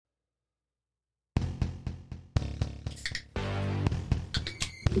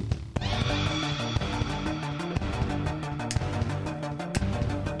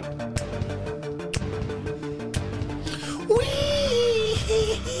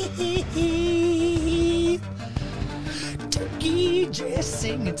Turkey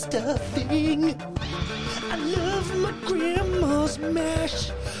dressing and stuffing. I love my grandma's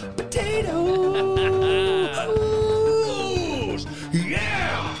mashed potatoes.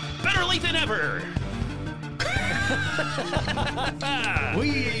 Yeah! Better late than ever.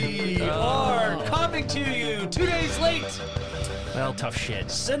 We are coming to you 2 days late. Well, tough shit.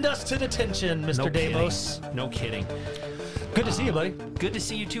 Send us to detention, Mr. No Damos. kidding. No kidding. Good to see you, buddy. Good to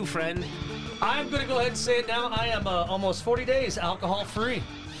see you too, friend. I'm going to go ahead and say it now. I am almost 40 days alcohol-free.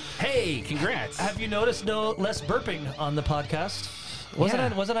 Hey, congrats. Have you noticed no less burping on the podcast?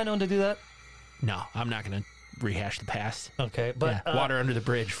 Yeah. Wasn't I known to do that? No, I'm not going to rehash the past. Okay, but Yeah, water under the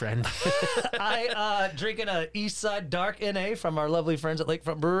bridge, friend. I drinking a East Side Dark NA from our lovely friends at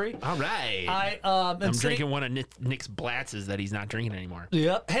Lakefront Brewery. All right. I'm drinking one of Nick's Blatzes that he's not drinking anymore.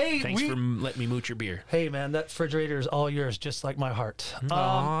 Yep. Hey, Thanks for letting me mooch your beer. Hey, man, that refrigerator is all yours, just like my heart.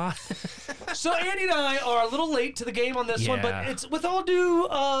 Aw. So Andy and I are a little late to the game on this one, but Yeah. it's with all due,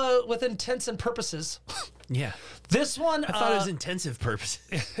 with intents and purposes. Yeah. This one, I thought it was intensive purposes.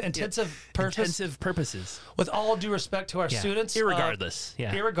 intensive purpose. Intensive purposes. With all due respect to our Yeah. students, Irregardless.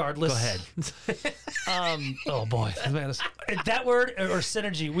 Yeah. irregardless. Go ahead. Oh boy, man, that word or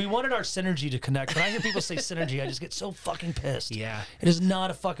synergy. We wanted our synergy to connect. When I hear people say synergy, I just get so fucking pissed. Yeah. It is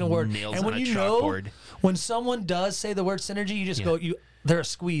not a fucking word. Nails and when on a you know, chalkboard. when someone does say the word synergy, you just go, they're a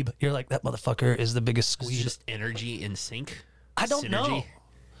squeeb. You're like, that motherfucker is the biggest It's squeeb. just energy in sync. I don't know.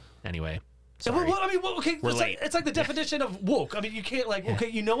 Anyway. Yeah, Sorry. Okay, We're it's late. like the definition of woke. I mean, you can't okay,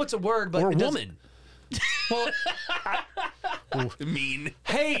 you know it's a word, but Or it doesn't- woman. Well, Mean.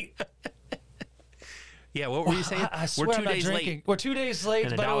 hey, Yeah, what were you saying? I swear We're I'm 2 not days drinking. late. We're 2 days late,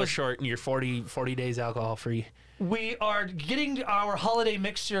 And but it $1 was, short, and you're 40 days alcohol free. we are getting our holiday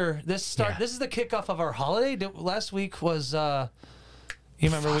mixture. This is the kickoff of our holiday. Last week was you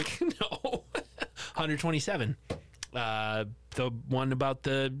remember No. 127. The one about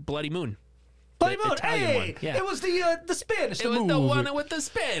the Bloody Moon. Bloody the Moon. Italian Hey, one, yeah. it was the Spanish. It was the one with the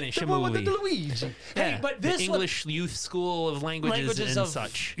Spanish the movie. one with the Luigi. Hey, Yeah, but the this one, English Youth School of Languages and of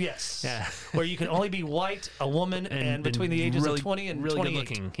such. Yes. Yeah. Where you can only be white, a woman, and between the ages really, of 20 and really 28. good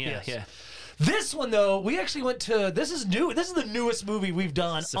looking. Yeah, Yes. yeah. This one though, we actually went to. This is new. This is the newest movie we've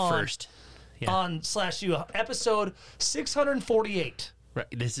done It's the on first. Yeah. on /U episode 648. Right,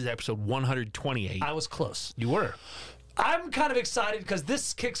 this is episode 128. I was close. You were. I'm kind of excited because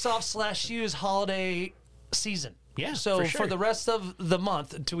this kicks off /U's holiday season. Yeah, So for sure. the rest of the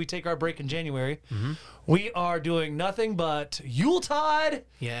month until we take our break in January, Mm-hmm. we are doing nothing but Yuletide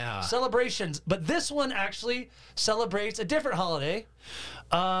Yeah. celebrations. But this one actually celebrates a different holiday.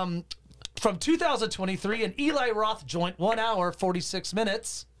 From 2023, an Eli Roth joint, 1 hour, 46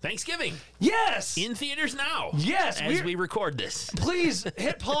 minutes. Thanksgiving. Yes! In theaters now. Yes, As we record this. Please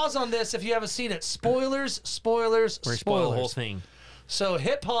hit pause on this if you haven't seen it. Spoilers, spoilers, We're spoilers. spoil the whole thing. So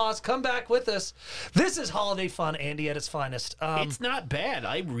hit pause, come back with us. This is holiday fun, Andy, at its finest. It's not bad.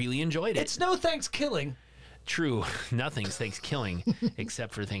 I really enjoyed it. It's no Thanksgiving. True. Nothing's Thanksgiving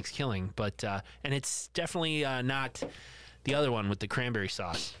except for Thanksgiving. But and it's definitely not the other one with the cranberry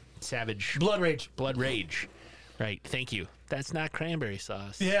sauce. Savage Blood Rage. Blood Rage. Right. Thank you. That's not cranberry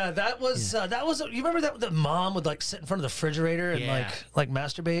sauce. Yeah, that was. You remember that the mom would like sit in front of the refrigerator and Yeah. like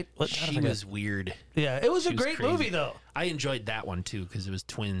masturbate? What, I She forget. was weird. Yeah, it was a She was great crazy. movie though. I enjoyed that one too because it was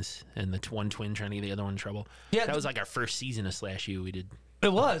twins and the one twin trying to get the other one in trouble. Yeah, that was like our first season of /U. We did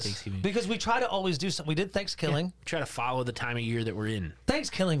It was Thanksgiving. because we try to always do something. We did Thanksgiving. try to follow the time of year that we're in.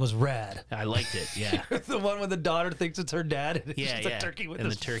 Thanksgiving was rad. I liked it. Yeah. The one where the daughter thinks it's her dad. And it's Yeah, just yeah. a turkey with and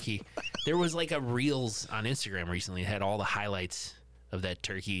this. the turkey. There was like a Reels on Instagram recently. It had all the highlights of that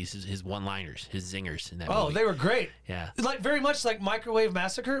turkey, his one-liners, his zingers in that Oh, movie. they were great. Yeah. Like very much like Microwave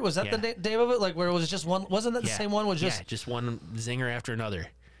Massacre. Was that Yeah. the name of it? Like where it was just one? Wasn't that the Yeah. same one? Was just yeah, just one zinger after another.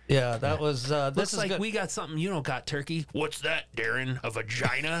 yeah. That was. This Looks is like good. we got something you don't got, turkey. What's that, Darren? A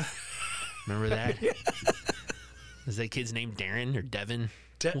vagina? Remember that? Is that kid's name Darren or Devin?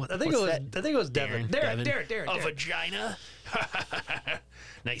 I think it was Devin. Devin? Darren. A vagina?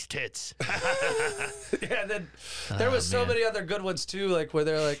 Nice tits. Yeah, and then there was so man. many other good ones too, like where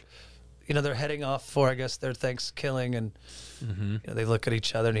they're like, they're heading off for, I guess, their Thanksgiving, and they look at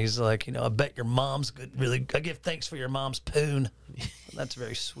each other, and he's like, I bet your mom's good. Really, I give thanks for your mom's poon. That's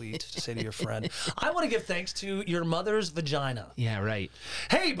very sweet to say to your friend. I want to give thanks to your mother's vagina. Yeah, right.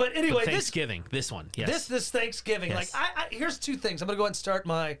 Hey, but anyway, Thanksgiving. This one. Yes. this Thanksgiving, Yes. like, here's two things. I'm gonna go ahead and start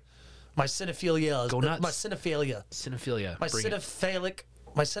my cinephilia. Go nuts. My cinephilia. Cinephilia. My Bring it. cinephalic.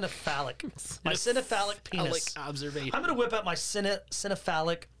 My cinephalic. My cinephalic penis. Observation. I'm gonna whip out my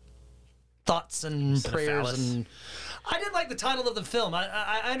cinephalic thoughts and prayers. phallus. And I didn't like the title of the film.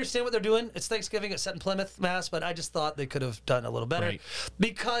 I understand what they're doing. It's Thanksgiving. It's set in Plymouth, Mass. But I just thought they could have done a little better. Right.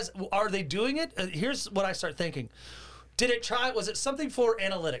 Because are they doing it? Here's what I start thinking. Did it try? Was it something for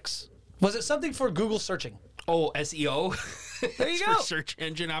analytics? Was it something for Google searching? Oh, SEO. There you For go. search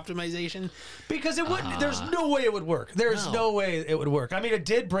engine optimization. Because it wouldn't. There's no way it would work. There's no way it would work. I mean, it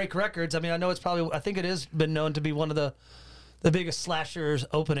did break records. I mean, I know it's probably. I think it has been known to be one of the biggest slashers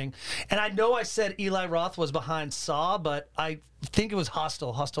opening. And I know I said Eli Roth was behind Saw, but I think it was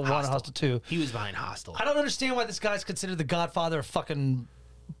Hostel 1 and Hostel 2. He was behind Hostel. I don't understand why this guy's considered the godfather of fucking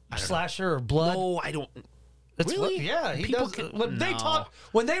slasher or blood. No, I don't. It's Really? yeah, he People does. can- When they no. talk,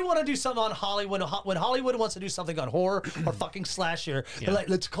 when they want to do something on Hollywood, when Hollywood wants to do something on horror or fucking slasher, they're like,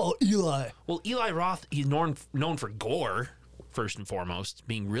 let's call Eli. Well, Eli Roth, he's known for gore, first and foremost,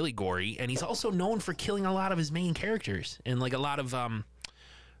 being really gory, and he's also known for killing a lot of his main characters and like a lot of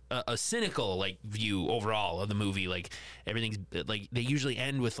a cynical like view overall of the movie. Like everything's like they usually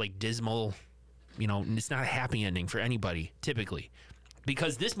end with like dismal, and it's not a happy ending for anybody typically,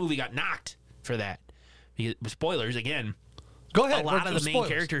 because this movie got knocked for that. Spoilers again. Go ahead. A lot of the main spoilers.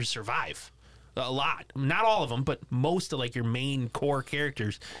 characters survive. A lot, not all of them, but most of like your main core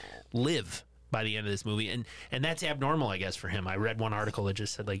characters live by the end of this movie, and that's abnormal, I guess, for him. I read one article that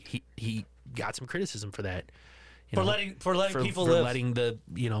just said like he got some criticism for that. For letting people for live. letting the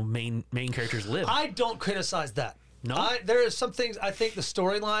main characters live. I don't criticize that. No? There is some things. I think the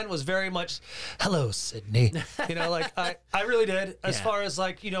storyline was very much, hello, Sydney. I really did. As Yeah. far as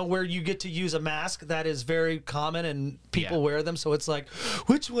like, where you get to use a mask, that is very common and people Yeah. wear them. So it's like,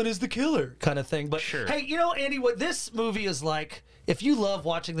 which one is the killer kind of thing. But Sure. hey, Andy, what this movie is like, if you love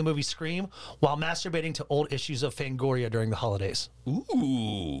watching the movie Scream while masturbating to old issues of Fangoria during the holidays.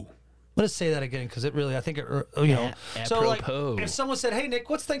 Ooh. I'm going to say that again because it really, I think, So, like, Apropos. if someone said, hey, Nick,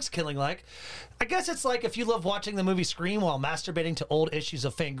 what's Thanksgiving like? I guess it's like if you love watching the movie Scream while masturbating to old issues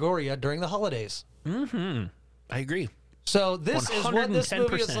of Fangoria during the holidays. I agree. So this is what this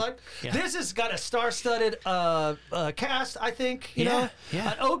movie is 110%. like. Yeah. This has got a star-studded cast, I think. Yeah.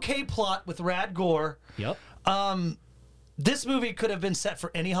 An okay plot with rad gore. Yep. This movie could have been set for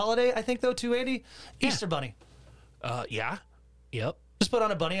any holiday, I think, though, too, Andy. Easter Bunny. Yeah. Yep. Just put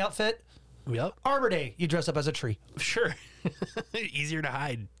on a bunny outfit. Yep. Arbor Day, you dress up as a tree. Sure. Easier to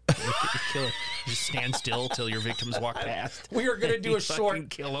hide. Kill it. Just stand still till your victims walk past. We are going to do You a short. fucking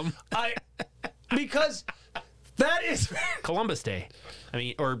kill them. Because that is Columbus Day. I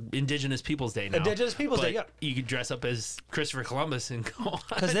mean, or Indigenous Peoples Day now. Indigenous Peoples Day, But yeah. You could dress up as Christopher Columbus and go on.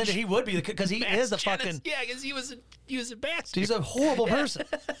 because then he would be because he is a fucking. Yeah, because he was a bastard. He's a horrible person.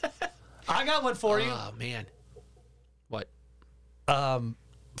 I got one for you Oh man. What?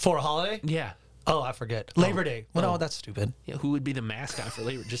 for a holiday. Yeah. Oh, I forget. Labor Day. Well, no, that's stupid. Yeah. Who would be the mascot for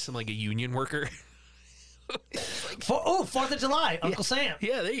labor? Just some like a union worker. 4th of July, Uncle Sam.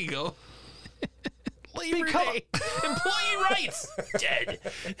 Yeah. There you go. Labor Become- Day. Employee rights dead.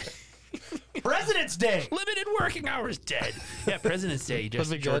 President's Day. Limited working hours dead. Yeah. President's Day. Just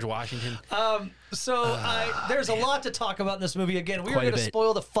be George good. Washington. So there's a lot to talk about in this movie. Again, we are Quite a going to bit.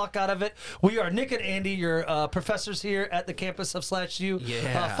 spoil the fuck out of it. We are Nick and Andy, your professors here at the campus of /U.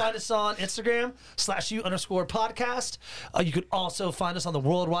 Yeah. Find us on Instagram /U_podcast. You can also find us on the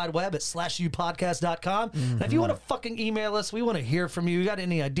World Wide Web at /UPodcast.com. And if you want to fucking email us, we want to hear from you. You got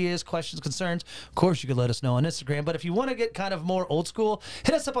any ideas, questions, concerns? Of course, you can let us know on Instagram. But if you want to get kind of more old school,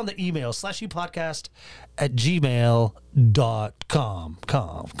 hit us up on the email /UPodcast@gmail.com.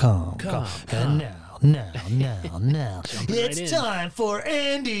 Com. And now, it's in. time for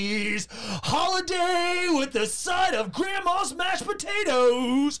Andy's Holiday with the side of Grandma's mashed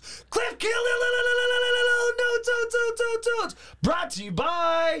potatoes. Cliff Kill Notes. Brought to you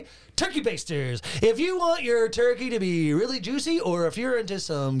by Turkey Basters. If you want your turkey to be really juicy, or if you're into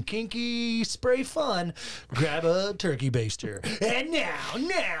some kinky spray fun, grab a Turkey Baster. And now,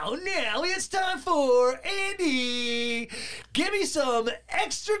 it's time for Andy. Give me some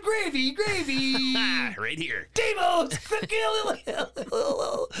extra gravy. Ah, right here. Demos.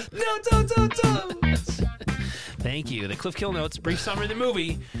 Notes. Thank you. The Cliff Kill Notes, brief summary of the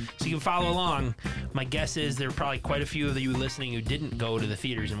movie, so you can follow along. My guess is there are probably quite a few of you listening who didn't go to the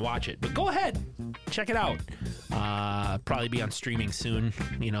theaters and watch it, but go ahead, check it out. Probably be on streaming soon,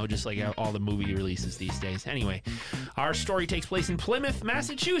 just like all the movie releases these days. Anyway, our story takes place in Plymouth,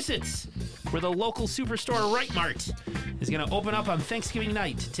 Massachusetts, where the local superstore Right Mart is going to open up on Thanksgiving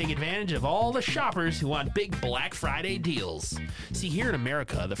night to take advantage of all the shoppers who want big Black Friday deals. See, here in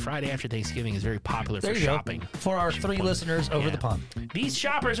America, the Friday after Thanksgiving is very popular for shopping. For our 3 listeners over the pond. These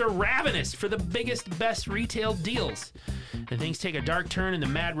shoppers are ravenous for the biggest, best retail deals. And things take a dark turn in the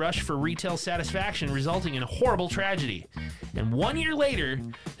mad rush for retail satisfaction, resulting in a horrible tragedy. And 1 year later,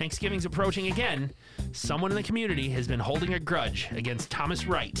 Thanksgiving's approaching again. Someone in the community has been holding a grudge against Thomas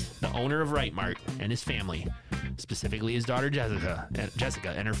Wright, the owner of Right Mart, and his family, specifically his daughter Jessica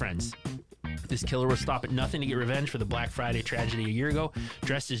and her friends. This killer will stop at nothing to get revenge for the Black Friday tragedy a year ago.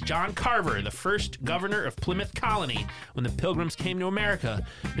 Dressed as John Carver, the first governor of Plymouth Colony when the Pilgrims came to America,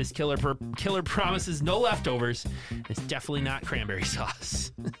 this killer promises no leftovers. It's definitely not cranberry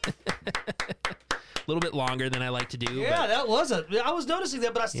sauce. A little bit longer than I like to do. Yeah, that was it. I was noticing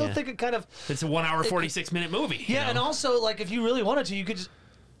that, but I still think it kind of... It's a 1 hour, 46-minute movie. Yeah, and also, like, if you really wanted to,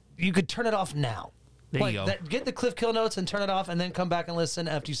 you could turn it off now. There you go. Get the Cliff Kill notes and turn it off, and then come back and listen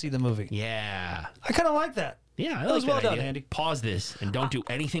after you see the movie. Yeah. I kind of like that. Yeah, that was well done, idea. Andy. Pause this and don't do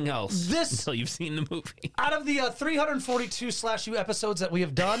anything else until you've seen the movie. Out of the 342/U episodes that we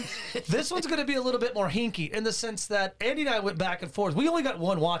have done, this one's going to be a little bit more hinky in the sense that Andy and I went back and forth. We only got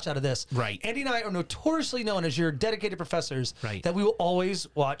one watch out of this. Right. Andy and I are notoriously known as your dedicated professors that we will always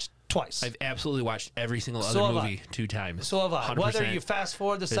watch twice. I've absolutely watched every single other movie 2 times. So have I. 100%. Whether you fast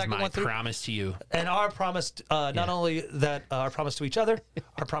forward the second one through. My promise to you. And our promise, not only that, our promise to each other,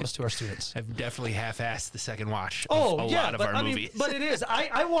 our promise to our students. I've definitely half-assed the second watch of a lot of our movies. But it is.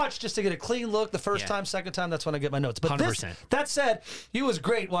 I watch just to get a clean look the first time, second time, that's when I get my notes. But 100%. That said, it was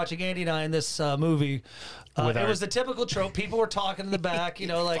great watching Andy and I in this movie. It was the typical trope. People were talking in the back,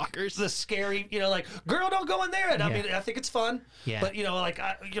 like Fuckers. the scary, like, girl, don't go in there. And I mean, I think it's fun. Yeah. But,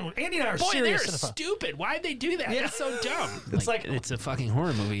 Andy and I are Boy, serious. they're stupid. Why'd they do that? Yeah. That's so dumb. It's like it's a fucking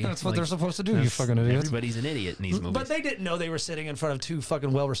horror movie. That's what they're supposed to do, you fucking idiots. Everybody's an idiot in these movies. But they didn't know they were sitting in front of 2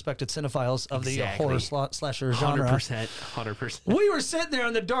 fucking well-respected cinephiles of the horror slasher genre. 100%. We were sitting there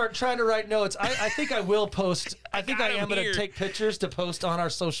in the dark trying to write notes. I think I will post. I think I am going to take pictures to post on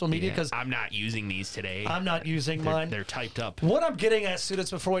our social media because I'm not using these today. I'm not using mine. They're typed up. What I'm getting at, students,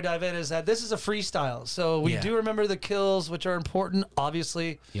 before we dive in, is that this is a freestyle. So we do remember the kills, which are important,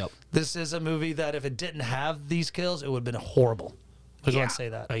 obviously. Yep. This is a movie that if it didn't have these kills, it would have been horrible. I want to say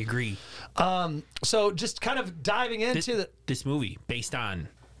that. I agree. So just kind of diving into this movie, based on,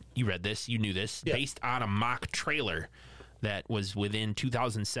 you read this, you knew this, based on a mock trailer that was within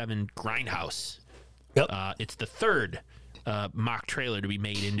 2007 Grindhouse. Yep. It's the 3rd mock trailer to be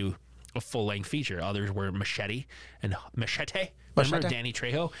made into a full-length feature. Others were Machete. Remember Danny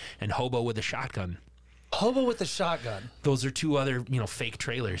Trejo? And Hobo with a Shotgun. Hobo with the Shotgun. Those are 2 other, fake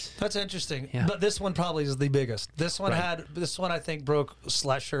trailers. That's interesting. Yeah. But this one probably is the biggest. This one I think broke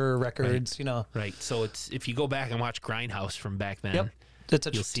slasher records, Right. So it's if you go back and watch Grindhouse from back then. Yep. It's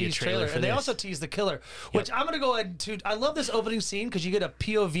a you'll see a tease trailer for and they this. also tease the killer, which I'm going to go ahead to. I love this opening scene because you get a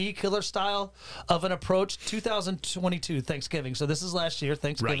POV killer style of an approach. 2022 Thanksgiving. So this is last year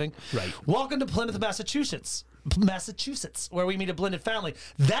Thanksgiving. Right. Welcome to Plymouth, Massachusetts, where we meet a blended family.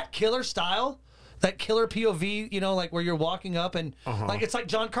 That killer style. That killer POV, like where you're walking up and like it's like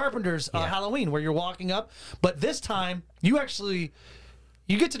John Carpenter's Halloween, where you're walking up, but this time you get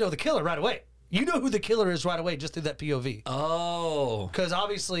to know the killer right away. You know who the killer is right away just through that POV. Oh. Because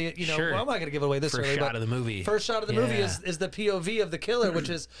obviously, Sure. well, I'm not going to give it away this early. First shot of the movie. First shot of the movie is the POV of the killer, which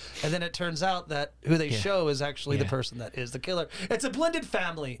is, and then it turns out that who they show is actually the person that is the killer. It's a blended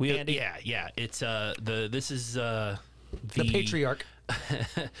family, Andy. Yeah. It's this is the patriarch.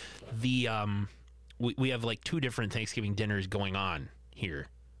 We have like 2 different Thanksgiving dinners going on here,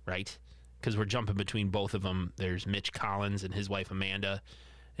 right? Because we're jumping between both of them. There's Mitch Collins and his wife Amanda,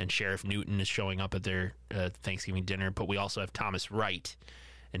 and Sheriff Newton is showing up at their Thanksgiving dinner. But we also have Thomas Wright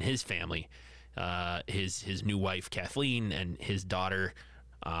and his family, his new wife Kathleen and his daughter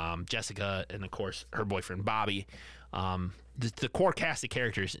Jessica, and of course her boyfriend Bobby. The core cast of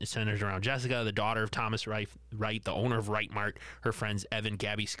characters centers around Jessica, the daughter of Thomas Wright, the owner of Right Mart, her friends Evan,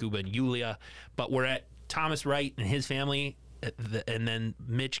 Gabby, Scuba, and Yulia. But we're at Thomas Wright and his family, and then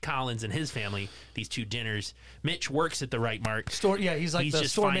Mitch Collins and his family, these 2 dinners. Mitch works at the Right Mart. He's like the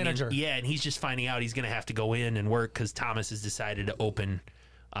store manager. Yeah, and he's just finding out he's going to have to go in and work because Thomas has decided to open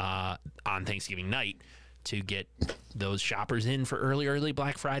on Thanksgiving night. to get those shoppers in for early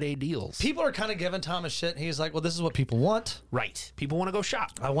Black Friday deals. People are kind of giving Thomas shit. He's like, well, this is what people want. Right. People want to go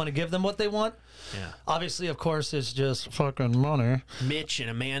shop. I want to give them what they want. Yeah. Obviously, of course, it's just fucking money. Mitch and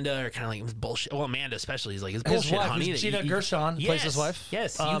Amanda are kind of like, it's bullshit. Well, Amanda especially is like, it's bullshit, His wife, honey. who's Gina Gershon, plays his wife.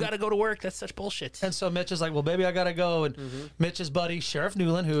 Yes, you got to go to work. That's such bullshit. And so Mitch is like, well, baby, I got to go. And Mitch's buddy, Sheriff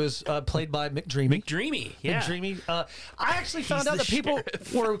Newland, who is played by McDreamy. Dreamy, yeah. McDreamy. I actually found out the that people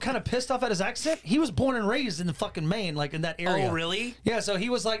were kind of pissed off at his accent. He was born and raised in the fucking Maine, like in that area. Oh, really? Yeah, so he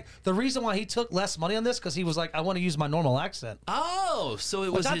was like, the reason why he took less money on this, because he was like, I want to use my normal accent. Oh, so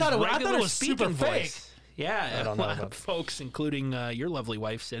it was I his thought it regular was super speaking fake. voice. Yeah, I don't know about folks, including your lovely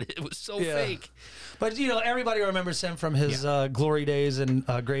wife, said it was so Yeah. fake. But, everybody remembers him from his glory days in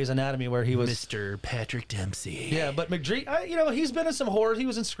Grey's Anatomy, where he was... Mr. Patrick Dempsey. Yeah, but McDreamy, he's been in some horror. He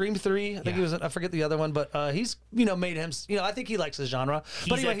was in Scream 3. I think he was in, I forget the other one, but he's, made him, I think he likes his genre. He's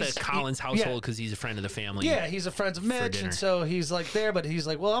but anyway, at the Collins household because he's a friend of the family. Yeah, he's a friend of Mitch, dinner. and so he's like there, but he's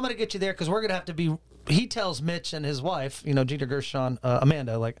like, well, I'm going to get you there because we're going to have to be... He tells Mitch and his wife, Gina Gershon,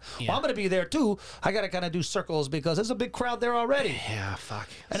 Amanda, like, well, I'm going to be there too. I got to kind of do circles because there's a big crowd there already. Yeah, fuck.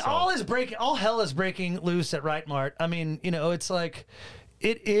 And all hell is breaking loose at Right Mart. I mean, it's like,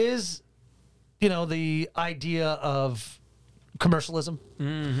 it is, the idea of commercialism,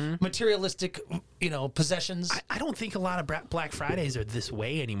 materialistic, possessions. I don't think a lot of Black Fridays are this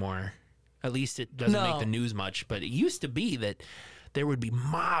way anymore. At least it doesn't make the news much. But it used to be that there would be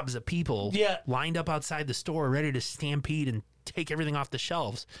mobs of people lined up outside the store ready to stampede and take everything off the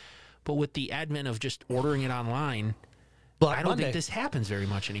shelves. But with the advent of just ordering it online, I don't think this happens very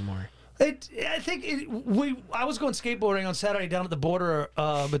much anymore. I was going skateboarding on Saturday down at the border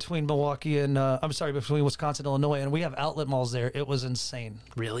between Milwaukee and between Wisconsin and Illinois, and we have outlet malls there. It was insane.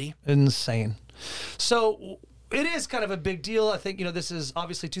 Really? Insane. So it is kind of a big deal. I think, this is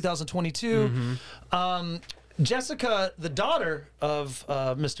obviously 2022. Jessica, the daughter of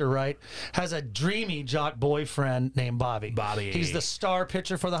Mr. Wright, has a dreamy jock boyfriend named Bobby. He's the star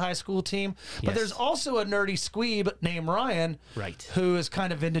pitcher for the high school team. But there's also a nerdy squeeb named Ryan, who is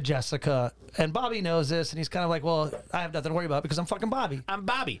kind of into Jessica. And Bobby knows this, and he's kind of like, well, I have nothing to worry about because I'm fucking Bobby. I'm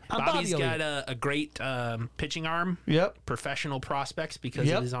Bobby. Bobby's got a great pitching arm. Yep. Professional prospects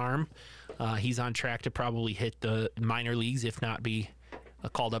because of his arm. He's on track to probably hit the minor leagues, if not be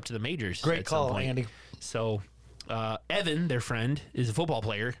called up to the majors. Great call, Andy. So Evan, their friend, is a football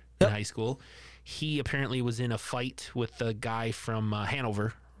player in high school. He apparently was in a fight with a guy from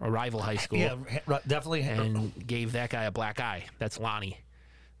Hanover, a rival high school. Yeah, definitely. And gave that guy a black eye. That's Lonnie.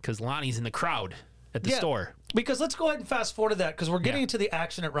 Because Lonnie's in the crowd at the store. Because let's go ahead and fast forward to that because we're getting into the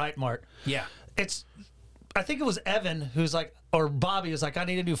action at Right Mart. Yeah. I think it was Evan who's like, or Bobby was like, I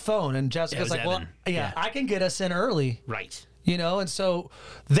need a new phone. And Jessica's like, Evan. well, I can get us in early. Right. And so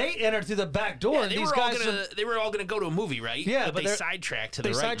they entered through the back door. Yeah, and they were all gonna go to a movie, right? Yeah, but they sidetracked to the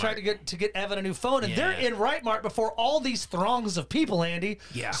Right Mart. They sidetracked to get Evan a new phone, and they're in Right Mart before all these throngs of people, Andy.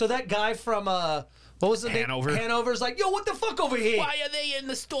 Yeah. So that guy from what was the Hanover? name? Hanover's like, yo, what the fuck over here? Why are they in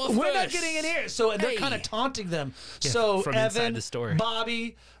the store We're not first? getting in here. So and they're kind of taunting them. So from Evan, inside the store.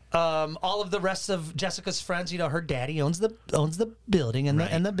 Bobby. All of the rest of Jessica's friends, her daddy owns the building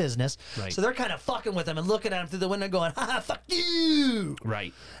and the business. Right. So they're kind of fucking with him and looking at him through the window, going, "Ha, fuck you!"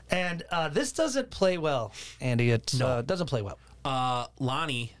 Right. And this doesn't play well, Andy. It doesn't play well.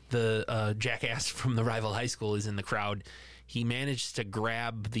 Lonnie, the jackass from the rival high school, is in the crowd. He managed to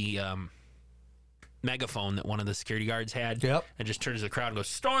grab the megaphone that one of the security guards had, and just turns to the crowd and goes,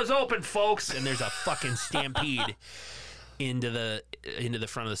 "Store's open, folks!" And there's a fucking stampede into the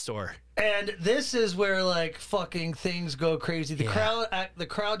front of the store. And this is where like fucking things go crazy. The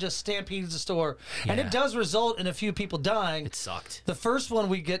crowd just stampedes the store, and it does result in a few people dying. It sucked. The first one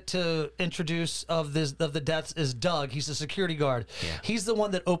we get to introduce of the deaths is Doug. He's the security guard. Yeah. He's the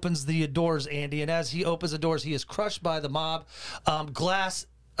one that opens the doors, Andy. And as he opens the doors, he is crushed by the mob. Glass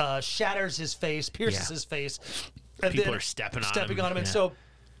shatters his face, pierces his face. And people are stepping on him. And so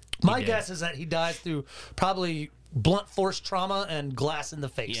my guess is that he dies through probably blunt force trauma and glass in the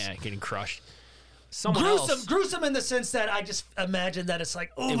face. Yeah, getting crushed. Gruesome in the sense that I just imagine that it's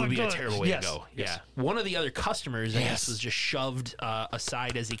like, oh my God. It would be a terrible way to go. Yes. Yeah. One of the other customers, I guess, was just shoved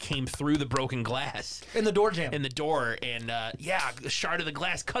aside as he came through the broken glass. In the door jam. In the door. And, a shard of the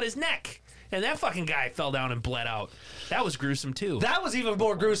glass cut his neck. And that fucking guy fell down and bled out. That was gruesome, too. That was even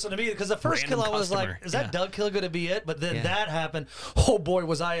more gruesome to me because the first kill I was like, is that Doug kill going to be it? But then that happened. Oh, boy,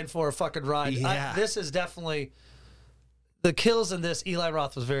 was I in for a fucking ride. Yeah. This is definitely... The kills in this, Eli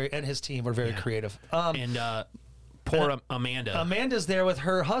Roth was and his team were very creative. And Poor Amanda. Amanda's there with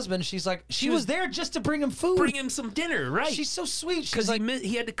her husband. She's like, she was there just to bring him food. Bring him some dinner, right? She's so sweet. She's Because like,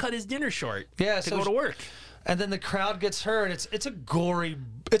 he had to cut his dinner short Yeah, to so go to work. and then the crowd gets her, and it's a gory,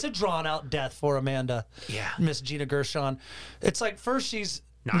 it's a drawn out death for Amanda. Yeah. Miss Gina Gershon. It's like first she's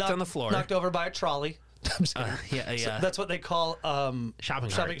Knocked on the floor. knocked over by a trolley. I'm just kidding. Yeah, So yeah. that's what they call Shopping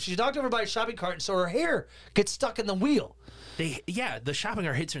cart. She's knocked over by a shopping cart, and so her hair gets stuck in the wheel. The shopping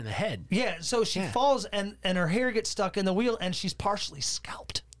cart hits her in the head. Yeah, so she falls, and her hair gets stuck in the wheel, and she's partially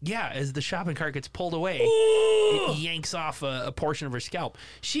scalped. Yeah, as the shopping cart gets pulled away, it yanks off a portion of her scalp.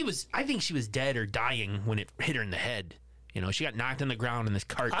 I think she was dead or dying when it hit her in the head. You know, she got knocked on the ground and this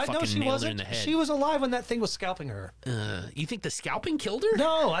cart I know fucking she nailed her in wasn't. the head. She was alive when that thing was scalping her. You think the scalping killed her?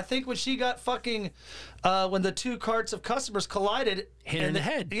 No, I think when she got fucking, when the two carts of customers collided, Hit her in the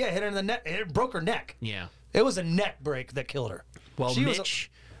head. Yeah, hit her in the neck. It broke her neck. Yeah. It was a neck break that killed her. Well, She was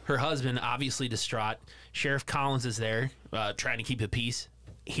Mitch, her husband, obviously distraught. Sheriff Collins is there, trying to keep the peace.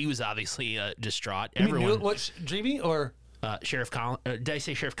 He was obviously distraught. You mean Everyone. what's Dreamy or Sheriff Collins. Did I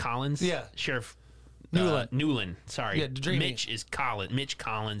say Sheriff Collins? Yeah. Sheriff Newland? Newland. Sorry. Yeah, Dreamy. Mitch is Collins. Mitch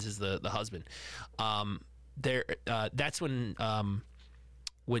Collins is the husband. That's when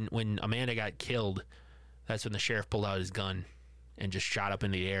Amanda got killed. That's when the sheriff pulled out his gun and just shot up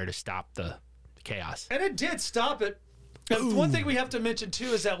in the air to stop the chaos. And it did stop it. And one thing we have to mention too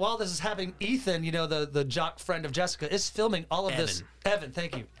is that while this is happening, Ethan, you know, the jock friend of Jessica, is filming all of this. Evan,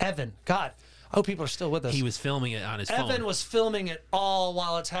 thank you. Evan, God, I hope people are still with us. He was filming it on his phone. Evan was filming it all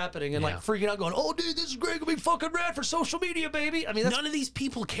while it's happening and Yeah. like freaking out, going, "Oh, dude, this is great. Gonna be fucking rad for social media, baby." I mean, that's None of these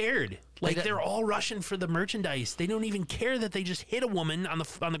people cared. Like didn't. they're all rushing for the merchandise. They don't even care that they just hit a woman on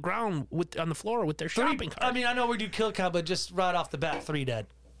the ground on the floor with their shopping cart. I mean, I know we do kill count, but just right off the bat, 3 dead.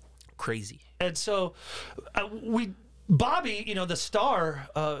 Crazy. And so Bobby, you know, the star,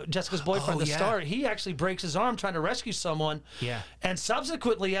 Jessica's boyfriend, Oh, the yeah. star, he actually breaks his arm trying to rescue someone. Yeah. And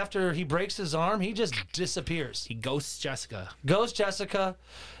subsequently, after he breaks his arm, he just disappears. He ghosts Jessica. Goes Jessica,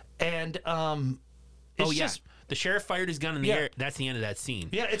 and it's just The sheriff fired his gun in the Yeah. air. That's the end of that scene.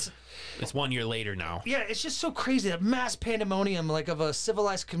 yeah, it's 1 year later now. yeah, it's just so crazy that mass pandemonium, like of a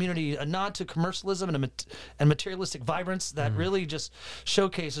civilized community, a nod to commercialism and materialistic vibrance that really just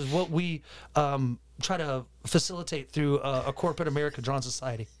showcases what we try to facilitate through a corporate America-drawn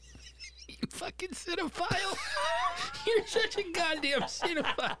society. You fucking cinephile. You're such a goddamn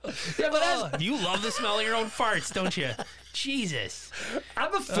cinephile. Yeah, but You love the smell of your own farts, don't you? Jesus.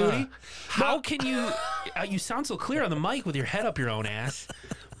 I'm a foodie. How can you... you sound so clear on the mic with your head up your own ass.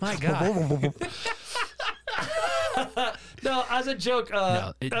 My God. No, as a joke,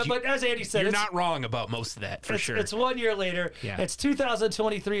 but as Andy said, You're it's, not wrong about most of that, for sure. it's 1 year later. Yeah. It's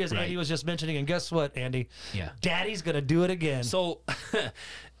 2023, as Right. Andy was just mentioning. And guess what, Andy? Yeah. Daddy's going to do it again. So...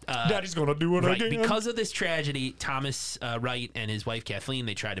 Daddy's going to do it Right, again. because of this tragedy, Thomas Wright and his wife Kathleen,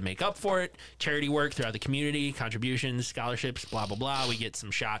 they tried to make up for it. Charity work throughout the community, contributions, scholarships, blah blah blah. We get some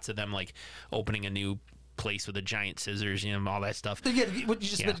shots of them like opening a new place with a giant scissors, you know, all that stuff. Yeah, what you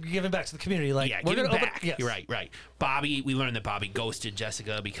just meant giving back to the community. Like, Yeah, we're giving gonna back. Open, yes. You're right. Bobby, we learned that Bobby ghosted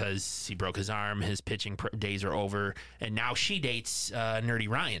Jessica because he broke his arm. His pitching days are over, and now she dates Nerdy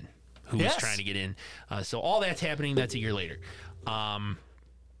Ryan, who was Yes. trying to get in. So all that's happening. That's a year later.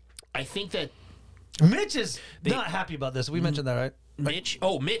 I think that Mitch is not happy about this. We mentioned that, right?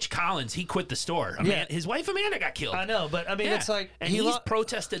 Mitch Collins, he quit the store. His wife Amanda got killed. I know, but I mean, Yeah. it's like and he's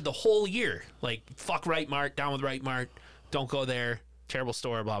protested the whole year. Like, fuck Right Mart, down with Right Mart, don't go there, terrible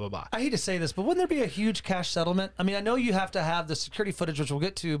store, blah, blah, blah. I hate to say this, but wouldn't there be a huge cash settlement? I mean, I know you have to have the security footage, which we'll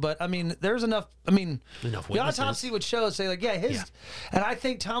get to, but I mean, there's enough. I mean, Enough the witnesses. autopsy would show, say, like, and I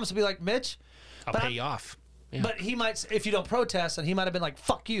think Thomas would be like, Mitch, I'll pay you off. Yeah. but he might, if you don't protest, and he might have been like,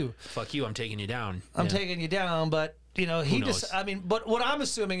 fuck you. Fuck you, I'm taking you down. I'm taking you down, but you know, he knows? just, I mean, but what I'm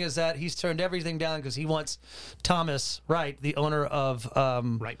assuming is that he's turned everything down because he wants Thomas Wright, the owner of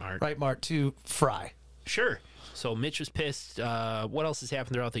Right Mart, to fry. Sure. So Mitch was pissed. What else has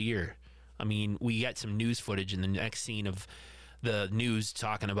happened throughout the year? I mean, we got some news footage in the next scene of the news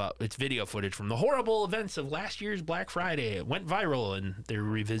talking about it's video footage from the horrible events of last year's Black Friday. It went viral, and they're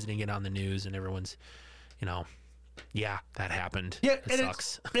revisiting it on the news, and everyone's, you know, yeah, that happened. Yeah, it and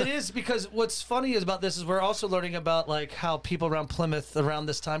sucks. It is, because what's funny is about this is we're also learning about like how people around Plymouth around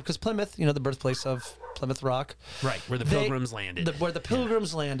this time, because Plymouth, you know, the birthplace of Plymouth Rock, Right, where the Pilgrims landed. where the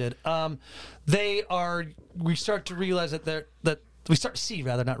Pilgrims landed. We start to realize that we start to see,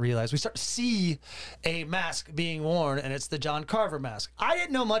 rather not realize, we start to see a mask being worn, and it's the John Carver mask. I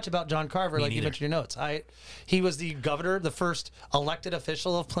didn't know much about John Carver, like you mentioned in your notes. He was the governor, the first elected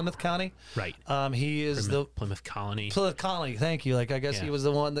official of Plymouth County. Right. He is Plymouth Colony. Plymouth Colony, thank you. Like, I guess he was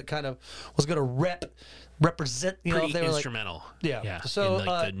the one that kind of was going to represent, you know, if they were instrumental. Yeah. So, in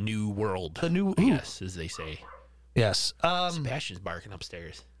like the new world. Yes, as they say. Yes. Sebastian's barking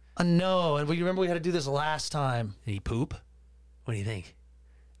upstairs. No, and we remember we had to do this last time. Did he poop? What do you think?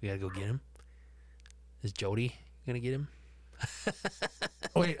 We gotta go get him? Is Jody gonna get him?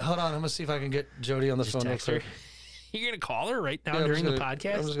 Wait, hold on. I'm gonna see if I can get Jody on the phone real quick. You're gonna call her right now during the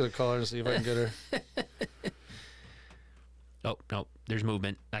podcast? I'm just gonna call her and see if I can get her. Oh, no. There's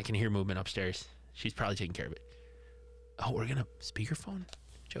movement. I can hear movement upstairs. She's probably taking care of it. Oh, we're gonna speakerphone?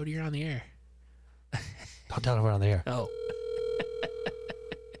 Jody, you're on the air. Don't tell her we're on the air. Oh.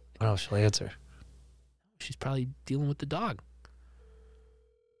 I don't know if she'll answer. She's probably dealing with the dog.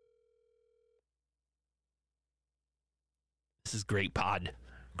 This is great pod.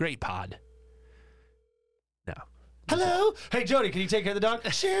 Great pod. No. Hello? Hey, Jody, can you take care of the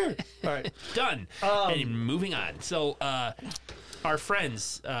dog? Sure. All right. Done. And moving on. So, our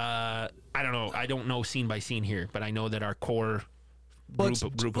friends, I don't know scene by scene here, but I know that our core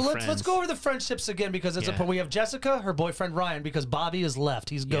group of friends. Let's go over the friendships again, because it's we have Jessica, her boyfriend Ryan, because Bobby is left.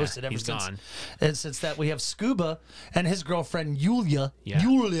 He's ghosted ever since. Gone. And since that, we have Scuba and his girlfriend Julia. Yeah.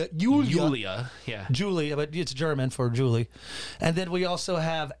 Julia. Yeah. Julie, but it's German for Julie. And then we also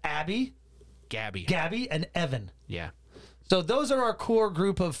have Gabby, and Evan. Yeah. So those are our core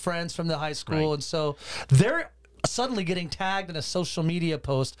group of friends from the high school, right. And so they're suddenly getting tagged in a social media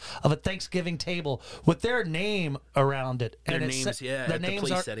post of a Thanksgiving table with their name around it. Their names, the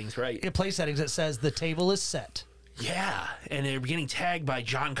place settings, right? In place settings, it says the table is set. Yeah, and they're getting tagged by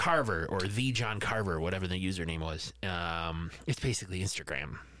John Carver, or the John Carver, whatever the username was. It's basically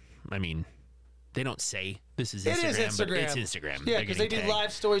Instagram. I mean, they don't say this is Instagram, it is Instagram. But it's Instagram. Yeah, because they do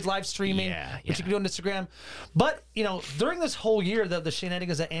live stories, live streaming, which you can do on Instagram. But, you know, during this whole year, the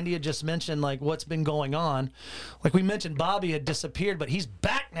shenanigans that Andy had just mentioned, like what's been going on, like we mentioned, Bobby had disappeared, but he's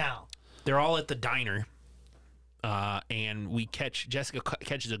back now. They're all at the diner, and Jessica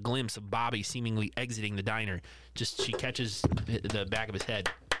catches a glimpse of Bobby seemingly exiting the diner. She catches the back of his head,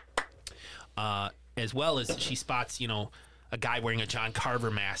 as well as she spots, you know, a guy wearing a John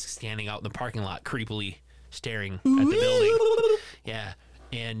Carver mask standing out in the parking lot, creepily staring at the building. Yeah.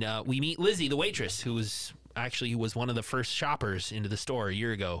 And we meet Lizzie, the waitress, who was one of the first shoppers into the store a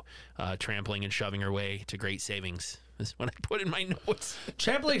year ago, trampling and shoving her way to great savings. That's what I put in my notes.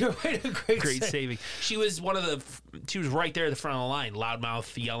 Trampling her way to great savings. She was she was right there at the front of the line,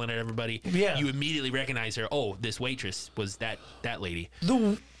 loudmouth, yelling at everybody. Yeah. You immediately recognize her. Oh, this waitress was that lady.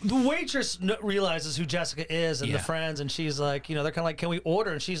 The waitress realizes who Jessica is and the friends, and she's like, you know, they're kind of like, can we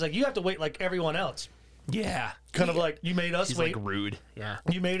order? And she's like, you have to wait like everyone else. Yeah. Kind of like, you made us She's wait. Like rude. Yeah.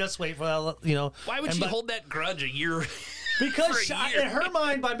 You made us wait for, you know. Why would she hold that grudge a year? Because in her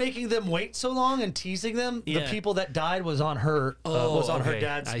mind, by making them wait so long and teasing them, the people that died was on her. Her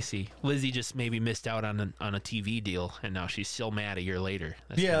dad's. I see. Lizzie just maybe missed out on a TV deal, and now she's still mad a year later.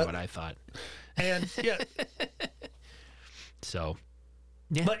 That's kind of what I thought. And So.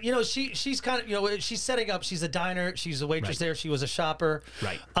 Yeah. But, you know, she's kind of, you know, she's setting up. She's a diner. She's a waitress there. She was a shopper.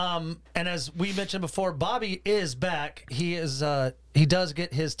 Right. And as we mentioned before, Bobby is back. He does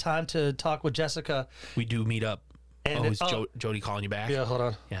get his time to talk with Jessica. We do meet up. And is Jody calling you back? Yeah, hold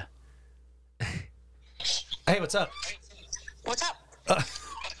on. Yeah. Hey, what's up? What's up?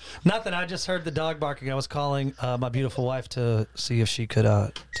 Nothing. I just heard the dog barking. I was calling my beautiful wife to see if she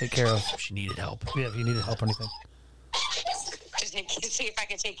could take care of. If she needed help. Yeah, if you needed help or anything. Just see if I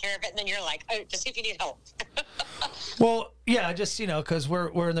can take care of it, and then you're like, oh, just see if you need help. Well, yeah, just, you know, because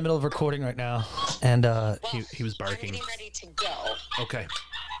we're in the middle of recording right now, and he was barking. I'm getting ready to go. Okay.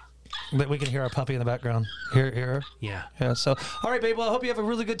 But we can hear our puppy in the background. Hear her? Yeah. Yeah. So, all right, babe. Well, I hope you have a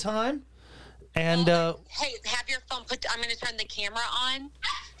really good time. And hey, have your phone put. I'm going to turn the camera on.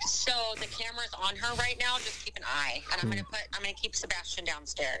 So the camera's on her right now. Just keep an eye, and I'm going to keep Sebastian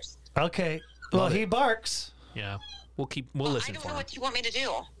downstairs. Okay. Well, he barks. Yeah. We'll listen for him. I don't know what you want me to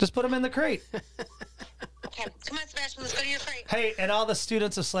do. Just put him in the crate. Okay. Come on, Sebastian. Let's go to your crate. Hey, and all the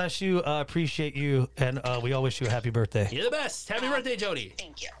students of Slash U appreciate you, and we all wish you a happy birthday. You're the best. Happy birthday, Jody.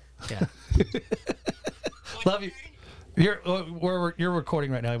 Thank you. Yeah. Love you. You're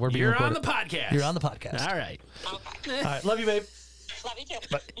recording right now. We're being recorded. On the podcast. You're on the podcast. All right. Okay. All right. Love you, babe. Love you too.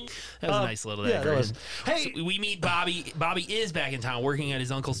 That was a nice little yeah, that diversion. was- Hey- So we meet Bobby. Bobby is back in town working at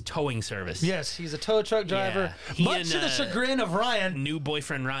his uncle's towing service. Yes, he's a tow truck driver. Yeah. He Much and, to the chagrin of Ryan, New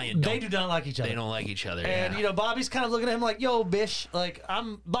boyfriend Ryan. they do not like each other. They don't like each other. And, yeah. you know, Bobby's kind of looking at him like, yo, bish, like,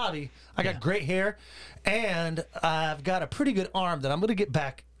 I'm Bobby. I got great hair, and I've got a pretty good arm that I'm going to get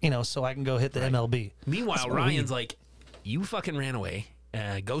back, you know, so I can go hit the MLB. Meanwhile, That's what we Ryan's need. like, you fucking ran away,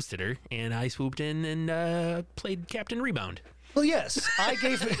 ghosted her, and I swooped in and played Captain Rebound. Well, yes, I'm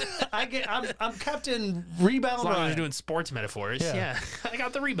Captain Rebound As long as Ryan. you're doing sports metaphors. Yeah. Yeah. I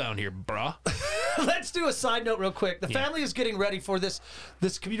got the rebound here, brah. Let's do a side note real quick. The family is getting ready for this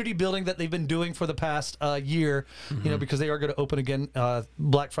community building that they've been doing for the past year, you know, because they are going to open again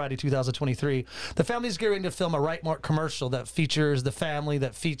Black Friday 2023. The family is getting ready to film a Right Mark commercial that features the family,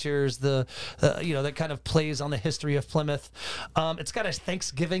 that features the, you know, that kind of plays on the history of Plymouth. It's got a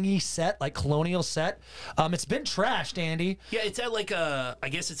Thanksgiving-y set, like colonial set. It's been trashed, Andy. Yeah, it's at like I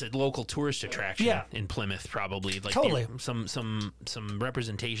guess it's a local tourist attraction Yeah. in Plymouth, probably. Like Totally. some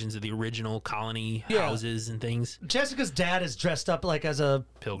representations of the original colony Yeah. houses and things. Jessica's dad is dressed up like as a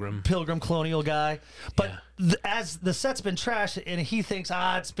Pilgrim. colonial guy, but Yeah. as the set's been trashed, and he thinks,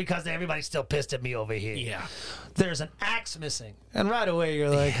 it's because everybody's still pissed at me over here. Yeah. There's an axe missing, and right away you're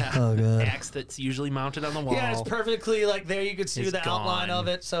like, oh god. Axe that's usually mounted on the wall. Yeah, it's perfectly like there. You could see It's the outline gone. of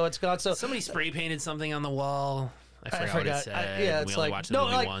it, so it's gone. So Somebody spray painted something on the wall. I forgot what it forgot. said. Yeah, we it's only like watched the no,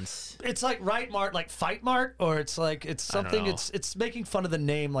 movie like once. it's like Right Mart, like Fight Mart, or it's like it's something. know. It's making fun of the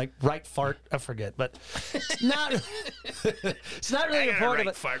name, like Right Fart. I forget, but it's not. It's not really I got a important.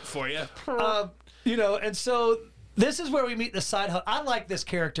 right fart for you. You know, and so this is where we meet the side hustle. I like this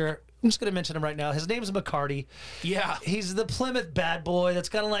character. I'm just going to mention him right now. His name's McCarty. Yeah. He's the Plymouth bad boy that's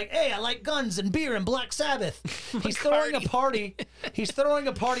kind of like, hey, I like guns and beer and Black Sabbath. He's throwing a party. He's throwing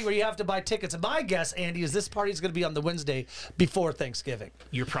a party where you have to buy tickets. And my guess, Andy, is this party is going to be on the Wednesday before Thanksgiving,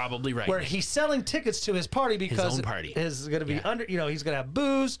 You're probably right. where he's selling tickets to his party because own party. is going to be under. You know, he's going to have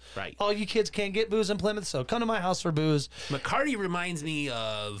booze. Right. All you kids can't get booze in Plymouth, so come to my house for booze. McCarty reminds me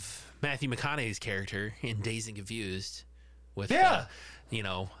of Matthew McConaughey's character in Dazed and Confused. With Yeah. you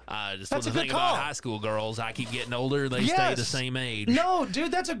know, just That's the a good thing call. about high school girls, I keep getting older, they stay Yes. the same age. No,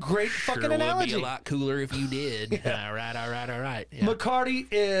 dude, that's a great Sure fucking would analogy. be a lot cooler if you did. All right. Yeah. McCarty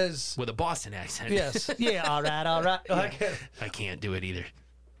is. With a Boston accent. Yes. Yeah. All right. All right. Okay. I can't do it either.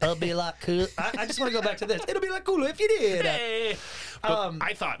 It'll be a lot cool. I just want to go back to this. It'll be a lot cooler if you did. Hey. But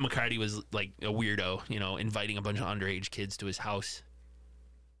I thought McCarty was like a weirdo, you know, inviting a bunch of underage kids to his house.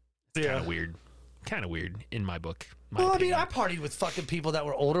 It's kind of weird. Kind of weird in my book. My Well, I mean, opinion. I partied with fucking people that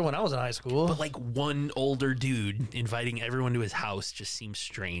were older when I was in high school. But like one older dude inviting everyone to his house just seems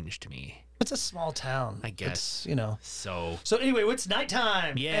strange to me. It's a small town. I guess. It's, you know. So So anyway, it's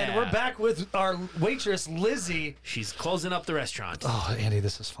nighttime. Yeah. And we're back with our waitress, Lizzie. she's closing up the restaurant, Oh, Andy,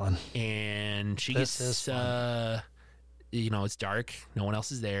 this is fun. and she This gets, is you know, it's dark. No one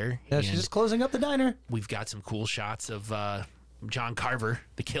else is there. Yeah, and she's just closing up the diner. we've got some cool shots of John Carver,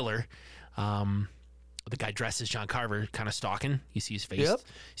 the killer. The guy dressed as John Carver, kind of stalking. You see his face. Yep. You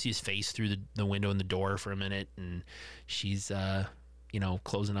see his face through the window in the door for a minute, and she's, you know,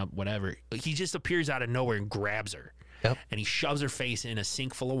 closing up whatever. He just appears out of nowhere and grabs her. Yep. And he shoves her face in a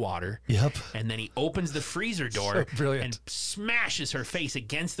sink full of water. Yep. And then he opens the freezer door So brilliant. and smashes her face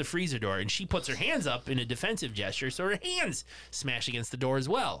against the freezer door. And she puts her hands up in a defensive gesture, so her hands smash against the door as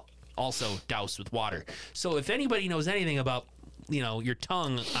well. Also doused with water. So if anybody knows anything about, you know, your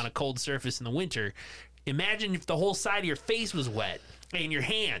tongue on a cold surface in the winter, imagine if the whole side of your face was wet and your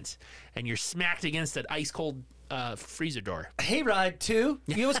hands, and you're smacked against that ice cold freezer door. Hayride, too.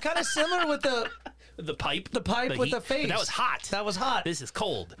 It was kind of similar with The pipe. the pipe with heat. the face. But that was hot. That was hot. This is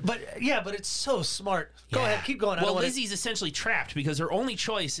cold. But it's so smart. Go Yeah. ahead, keep going. I Well, don't wanna- Lizzie's essentially trapped because her only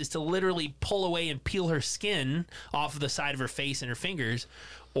choice is to literally pull away and peel her skin off of the side of her face and her fingers,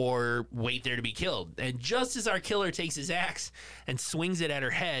 or wait there to be killed. And just as our killer takes his axe and swings it at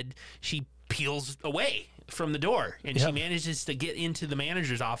her head, she peels away from the door, and she Yep. manages to get into the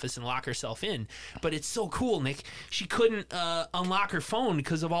manager's office and lock herself in. But it's so cool, Nick. She couldn't unlock her phone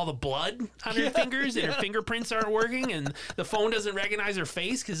because of all the blood on her fingers, and her fingerprints aren't working, and the phone doesn't recognize her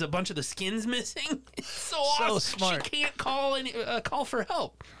face because a bunch of the skin's missing. It's so awesome. smart. She can't call for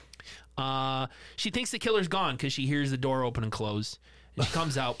help. She thinks the killer's gone because she hears the door open and close. And she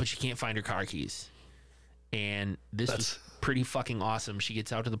comes out, but she can't find her car keys. And this was pretty fucking awesome. She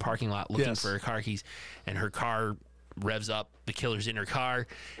gets out to the parking lot looking Yes. for her car keys, and her car revs up. The killer's in her car,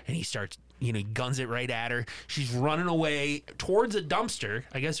 and he starts he guns it right at her. She's running away towards a dumpster.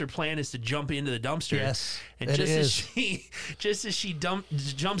 I guess her plan is to jump into the dumpster. Yes, and it just is. as she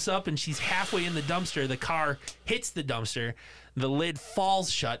jumps up and she's halfway in the dumpster, the car hits the dumpster. The lid falls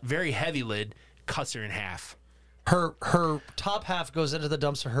shut, very heavy lid, cuts her in half. Her top half goes into the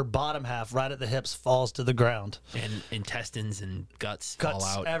dumpster. Her bottom half, right at the hips, falls to the ground. And intestines and guts fall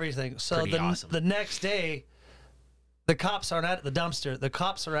out. Everything. So Pretty awesome. the next day, the cops aren't at the dumpster. The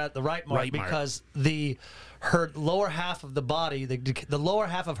cops are at the Right Mart because her lower half of the body, the lower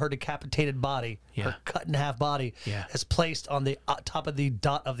half of her decapitated body, her cut in half body, is placed on the top of the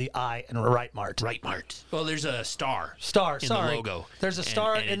dot of the I in Right Mart. Right Mart. Well, there's a star. In the logo. There's a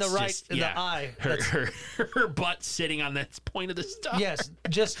star in the right just, in the eye. Her butt sitting on the point of the star. Yes,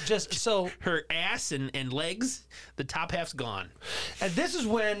 just so her ass and legs, the top half's gone. And this is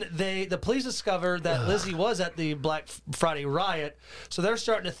when the police discover that Lizzie was at the Black Friday riot, so they're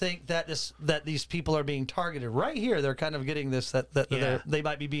starting to think that these people are being targeted. Right here, they're kind of getting this that they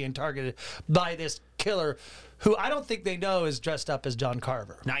might be being targeted by this killer, who I don't think they know is dressed up as John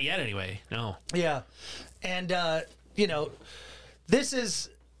Carver. Not yet, anyway. No. Yeah, and this is.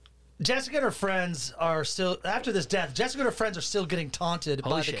 Jessica and her friends are still, after this death, Jessica and her friends are still getting taunted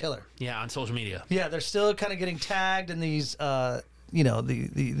by the killer. Yeah, on social media. Yeah, they're still kind of getting tagged in these,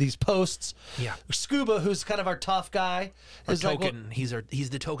 these posts. Yeah. Scuba, who's kind of our tough guy, is token. He's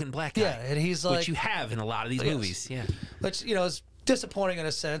the token black guy. Yeah, and he's like, which you have in a lot of these movies. Yeah, which is disappointing in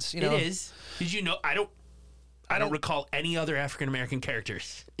a sense. It is. Did you know? I don't recall any other African American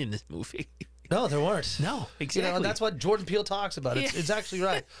characters in this movie. No, there weren't. No, exactly. And that's what Jordan Peele talks about. It's actually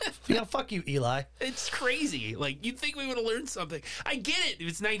right. Fuck you, Eli. It's crazy. Like, you'd think we would have learned something. I get it.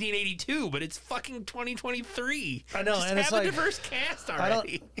 It's 1982, but it's fucking 2023. I know. Just and have it's a like, diverse cast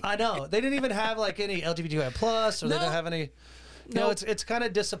already. I know. They didn't even have like any LGBTQI plus, or they don't have any. It's kind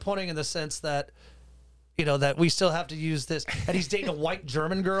of disappointing in the sense that. That we still have to use this. And he's dating a white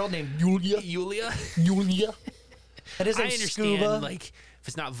German girl named Julia. And his name's Scuba. Like, if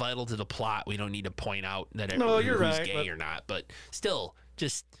it's not vital to the plot, we don't need to point out that you're who's right, gay or not. But still,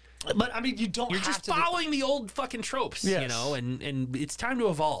 just... But, I mean, you're just following the old fucking tropes, and it's time to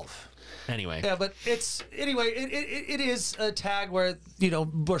evolve. Anyway. Yeah, but it is a tag where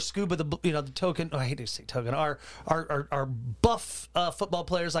where Scuba the token, I hate to say token, our buff football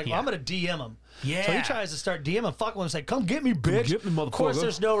players like, well, I'm gonna DM him. Yeah. So he tries to start DMing, fuck him and say, come get me, bitch. Get me, motherfucker. Of course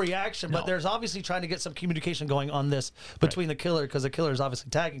there's no reaction, but there's obviously trying to get some communication going on this between the killer, because the killer is obviously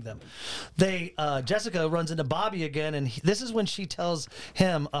tagging them. Jessica runs into Bobby again, and this is when she tells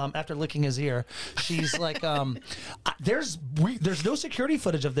him, after licking his ear, she's like, there's no security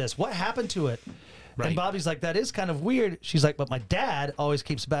footage of this. What happened to it? Right. And Bobby's like, that is kind of weird. She's like, but my dad always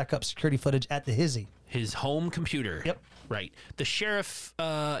keeps backup security footage at the hizzy. His home computer. Yep. Right. The sheriff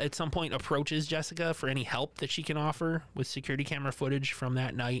at some point approaches Jessica for any help that she can offer with security camera footage from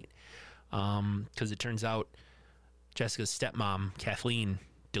that night, because it turns out Jessica's stepmom, Kathleen,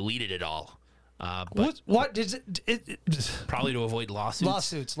 deleted it all. What did it probably to avoid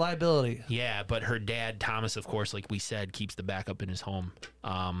lawsuits, liability. Yeah, but her dad, Thomas, of course, like we said, keeps the backup in his home.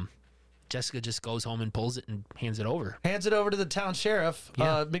 Jessica just goes home and pulls it and hands it over. Hands it over to the town sheriff,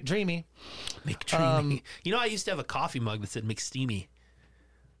 McDreamy. McDreamy. I used to have a coffee mug that said McSteamy.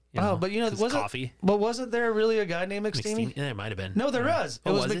 But coffee. But wasn't there really a guy named McSteamy? Yeah, there might have been. No, there was.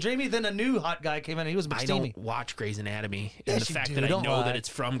 It was was McDreamy. Then a new hot guy came in, and he was McSteamy. I don't watch Grey's Anatomy, and Yes, the you fact do. that I Don't know lie. that it's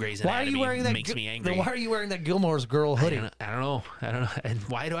from Grey's Anatomy makes me angry. Then why are you wearing that Gilmore's Girl hoodie? I don't know. And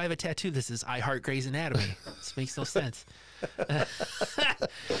why do I have a tattoo that says I Heart Grey's Anatomy? This makes no sense.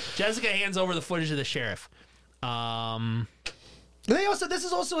 Jessica hands over the footage of the sheriff. This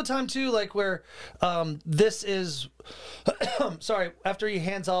is also a time too, like where this is sorry, after she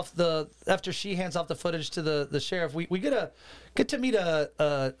hands off the footage to the sheriff, we get to meet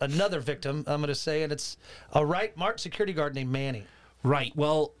another victim, I'm gonna say, and it's a Right Mart security guard named Manny. Right.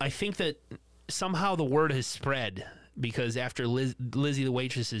 Well, I think that somehow the word has spread, because after Lizzie the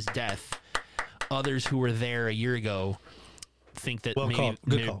waitress's death, others who were there a year ago think that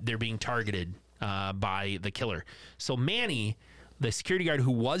they're being targeted by the killer. So Manny, the security guard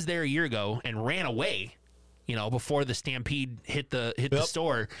who was there a year ago and ran away, before the stampede hit the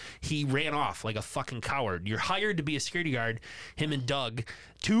store, he ran off like a fucking coward. You're hired to be a security guard. Him and Doug,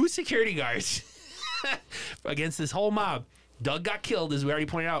 2 security guards against this whole mob. Doug got killed, as we already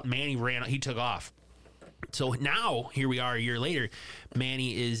pointed out. Manny he took off. So now, here we are a year later,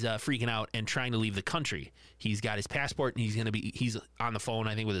 Manny is freaking out and trying to leave the country. He's got his passport, and he's on the phone,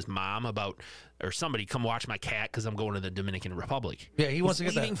 I think, with his mom or somebody, come watch my cat because I'm going to the Dominican Republic. Yeah, he wants to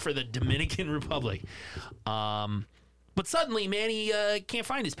get leaving for the Dominican Republic. But suddenly, Manny can't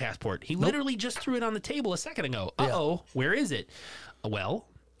find his passport. He literally just threw it on the table a second ago. Uh-oh, where is it? Well,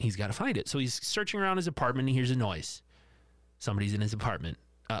 he's got to find it. So he's searching around his apartment, and he hears a noise. Somebody's in his apartment.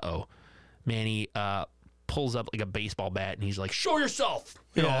 Uh-oh. Manny pulls up like a baseball bat, and he's like, show yourself!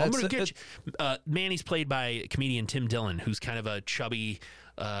 You know, I'm going to get you. Manny's played by comedian Tim Dillon, who's kind of a chubby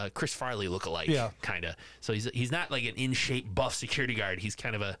Chris Farley lookalike, kind of. So he's not like an in-shape buff security guard. He's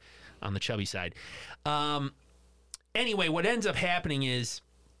kind of on the chubby side. Anyway, what ends up happening is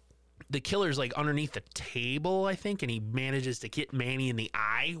the killer's like underneath the table, I think, and he manages to get Manny in the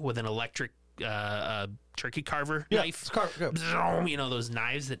eye with an electric turkey carver knife. You know, those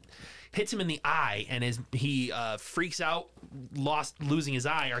knives that hits him in the eye, and as he freaks out, losing his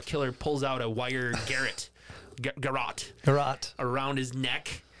eye, our killer pulls out a wire garrote around his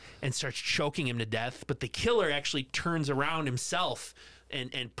neck and starts choking him to death. But the killer actually turns around himself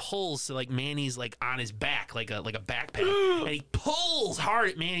and pulls to like Manny's like on his back, like a backpack, and he pulls hard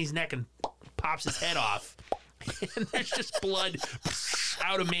at Manny's neck and pops his head off. And there's just blood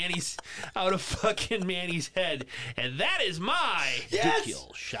out of fucking Manny's head. And that is my Dick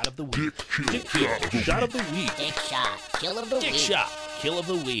Kill Shot of the Week. Dick Kill Shot of the Week. Dick Shot Kill of the Week. Dick Shot Kill of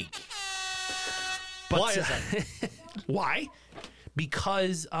the Week. But, why is that? Why?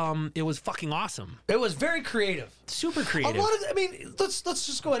 Because it was fucking awesome. It was very creative. Super creative. Let's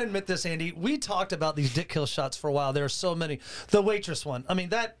just go ahead and admit this, Andy. We talked about these dick kill shots for a while. There are so many. The waitress one. I mean,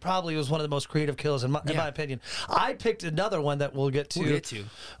 that probably was one of the most creative kills in my opinion. I picked another one that we'll get to.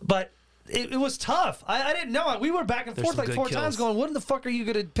 But it was tough. I didn't know. We were back and forth like 4 times going, what in the fuck are you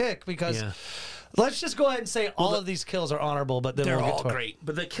going to pick? Because... Yeah. Let's just go ahead and say all of these kills are honorable, but then they're we'll get all to great.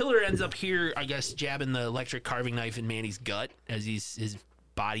 But the killer ends up here, I guess, jabbing the electric carving knife in Manny's gut as his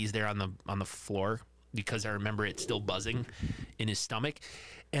body's there on the floor, because I remember it still buzzing in his stomach.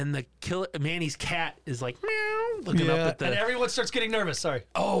 And the killer, Manny's cat, is like meow, looking up at the. And everyone starts getting nervous. Sorry.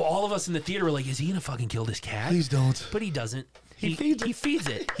 Oh, all of us in the theater were like, "Is he gonna fucking kill this cat?" Please don't. But he doesn't. He feeds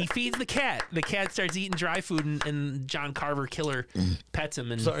it. He feeds the cat. The cat starts eating dry food, and John Carver killer pets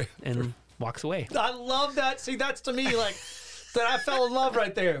him and walks away. I love that. See, that's to me like that. I fell in love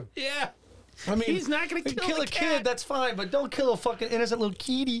right there. Yeah. I mean, he's not going to kill a kid. That's fine, but don't kill a fucking innocent little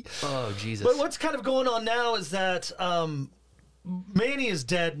kitty. Oh, Jesus. But what's kind of going on now is that Manny is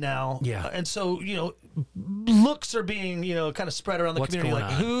dead now. Yeah. And so, looks are being, kind of spread around the community.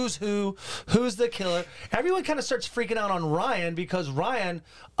 Like, who's the killer? Everyone kind of starts freaking out on Ryan because Ryan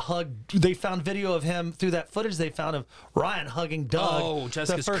they found video of him through that footage they found of Ryan hugging Doug. Oh,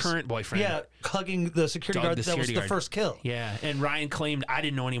 Jessica's current boyfriend. Yeah, hugging the security guard that was the first kill. Yeah, and Ryan claimed, I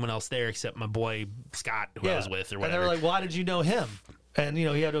didn't know anyone else there except my boy Scott, who I was with or whatever. And they were like, why did you know him? And, he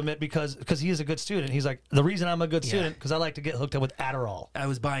had to admit because he is a good student. He's like, the reason I'm a good student, because I like to get hooked up with Adderall. I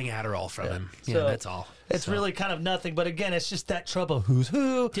was buying Adderall from him. Yeah, so that's all. It's really kind of nothing. But again, it's just that trope of who's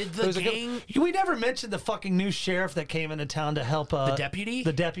who. Did the gang... We never mentioned the fucking new sheriff that came into town to help... the deputy?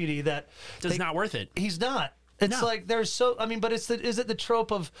 The deputy that... He's not worth it. He's not. It's like there's but is it the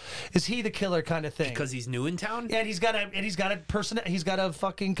trope of is he the killer kind of thing? Because he's new in town? Yeah, and he's got a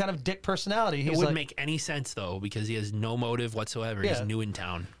fucking kind of dick personality. It wouldn't make any sense though, because he has no motive whatsoever. Yeah. He's new in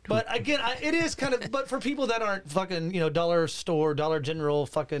town. But again, it is kind of but for people that aren't fucking, dollar store, Dollar General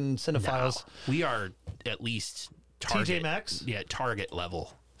fucking cinephiles. No, we are at least Target. TJ Maxx? Yeah, Target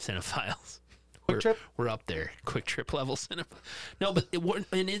level cinephiles. Quick Trip? We're up there. Quick Trip level cinema. No, but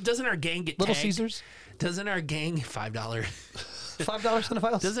doesn't our gang get Little tagged? Caesars? Doesn't our gang $5? $5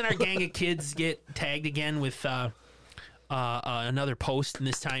 cinephiles? Doesn't our gang of kids get tagged again with another post? And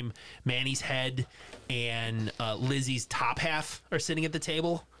this time, Manny's head and Lizzie's top half are sitting at the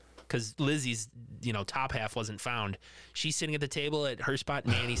table, because Lizzie's top half wasn't found. She's sitting at the table at her spot.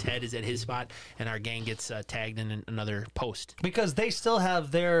 Manny's head is at his spot, and our gang gets tagged in another post because they still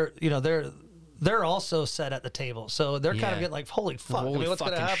have their they're also set at the table, so they're kind of getting like, holy fuck, holy what's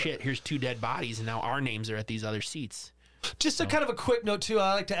going to happen? Shit, here's 2 dead bodies, and now our names are at these other seats. Just a kind of a quick note, too.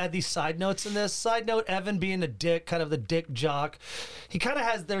 I like to add these side notes in this. Side note, Evan being a dick, kind of the dick jock. He kind of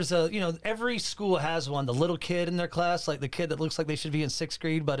has, there's every school has one. The little kid in their class, like the kid that looks like they should be in 6th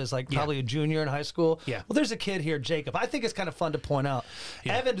grade, but is like probably a junior in high school. Yeah. Well, there's a kid here, Jacob. I think it's kind of fun to point out.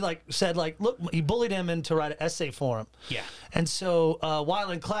 Yeah. Evan said, look, he bullied him into write an essay for him. Yeah. And so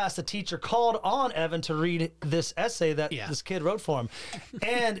while in class, the teacher called on Evan to read this essay that this kid wrote for him.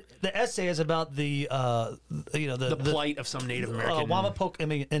 And the essay is about the plight of some Native American Wamapoke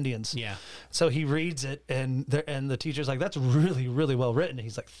Indians. Yeah. So he reads it, and the teacher's like, "That's really, really well written." And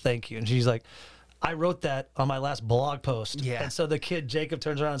he's like, "Thank you." And she's like, "I wrote that on my last blog post." Yeah. And so the kid Jacob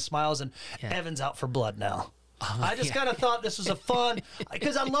turns around and smiles, and Evan's out for blood now. I just kind of thought this was a fun,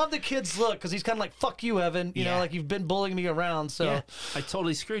 because I love the kid's look, because he's kind of like, fuck you, Evan. You know, like you've been bullying me around. So Yeah, I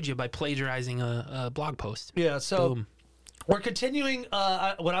totally screwed you by plagiarizing a blog post. yeah, so Boom. we're continuing.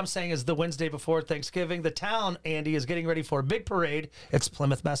 What I'm saying is the Wednesday before Thanksgiving, the town, Andy, is getting ready for a big parade. It's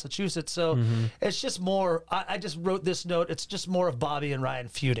Plymouth, Massachusetts. So it's just more, I just wrote this note. It's just more of Bobby and Ryan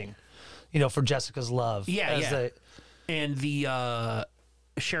feuding, you know, for Jessica's love. Yeah. And the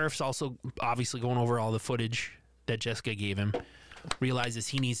sheriff's also obviously going over all the footage that Jessica gave him. Realizes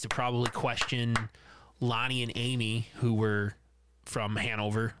he needs to probably question Lonnie and Amy, who were from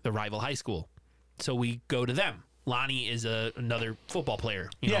Hanover, the rival high school. So we go to them. Lonnie is another football player.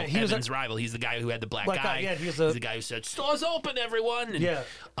 You know, he was Evan's rival. He's the guy who had the black eye. Yeah, he's the guy who said, "Store's open, everyone."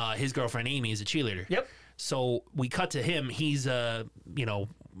 And, his girlfriend Amy is a cheerleader. Yep. So we cut to him. He's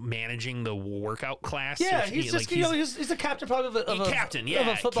managing the workout class. Yeah, he's just he's the captain probably of a captain, of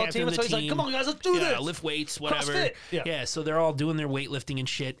a football captain team. of the So he's like, come on guys, let's do this. Lift weights, whatever. CrossFit. Yeah, so they're all doing their weightlifting and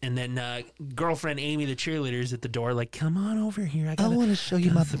shit, and then girlfriend Amy, the cheerleader's at the door, like, come on over here. I want to show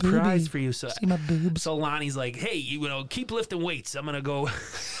you my surprise boobie. for you. So See my boobs. So Lonnie's like, hey, keep lifting weights. I'm gonna go.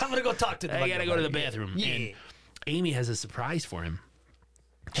 I'm gonna go talk to them. I gotta go to the bathroom. Yeah. And Amy has a surprise for him.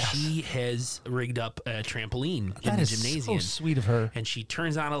 She has rigged up a trampoline in the gymnasium. So sweet of her. And she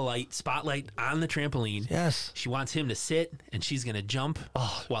turns on a spotlight on the trampoline. Yes. She wants him to sit, and she's going to jump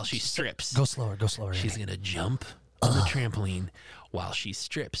while she strips. Go slower. She's going to jump on the trampoline while she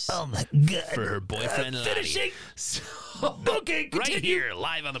strips. Oh, my God. For her boyfriend, Lonnie. Finishing. So, Okay, continue. right here,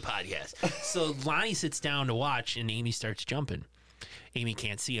 live on the podcast. So Lonnie sits down to watch, and Amy starts jumping. Amy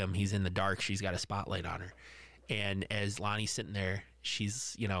can't see him. He's in the dark. She's got a spotlight on her. And as Lonnie's sitting there,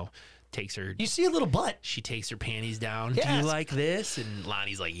 she's, takes her. You see a little butt. She takes her panties down. Yes. Do you like this? And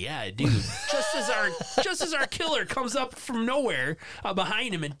Lonnie's like, yeah, I do. just as our killer comes up from nowhere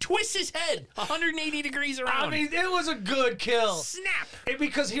behind him and twists his head 180 degrees around. I mean, it was a good kill. Snap.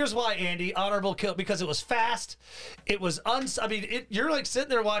 Because here's why, Andy, honorable kill. Because it was fast. It was you're like sitting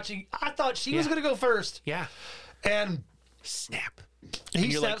there watching. I thought she was going to go first. Yeah. And snap.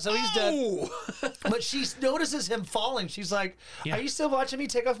 He snaps, so he's dead. Oh! But she notices him falling. She's like, are you still watching me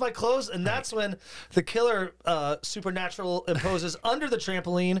take off my clothes? And that's when the killer supernatural imposes under the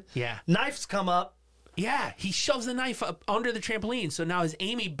trampoline. Yeah. Knives come up. Yeah, he shoves the knife up under the trampoline. So now as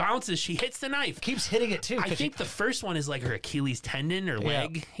Amy bounces, she hits the knife. Keeps hitting it, too. I think the first one is like her Achilles tendon or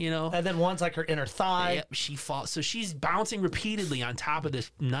leg, And then one's like her inner thigh. Yep, she falls. So she's bouncing repeatedly on top of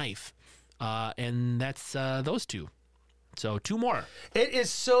this knife. And that's those two. So 2 more. It is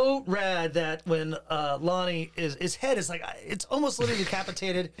so rad that when Lonnie his head is like, it's almost literally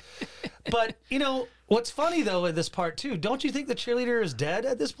decapitated. But, what's funny, though, in this part, too, don't you think the cheerleader is dead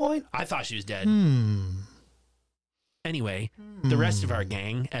at this point? I thought she was dead. Anyway, the rest of our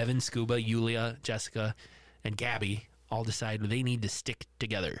gang, Evan, Scuba, Yulia, Jessica, and Gabby, all decide they need to stick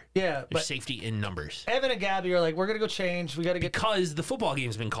together. Yeah, There's but safety in numbers. Evan and Gabby are like, we're going to go change. We got to get... Because the football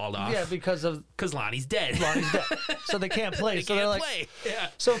game's been called off. Yeah, because Lonnie's dead. Lonnie's dead. So they can't play. They so can't they're like, play. Yeah.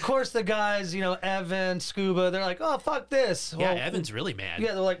 So, of course, the guys, Evan, Scuba, they're like, oh, fuck this. Yeah, Well, Evan's really mad.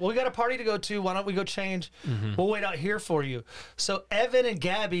 Yeah, they're like, well, we got a party to go to. Why don't we go change? We'll wait out here for you. So Evan and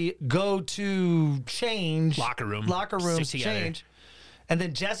Gabby go to change. Locker rooms to together. change. And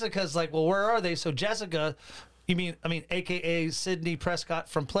then Jessica's like, well, where are they? So Jessica, a.k.a. Sydney Prescott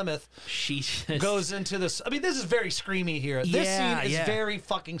from Plymouth, She goes into this. This is very screamy here. This scene is very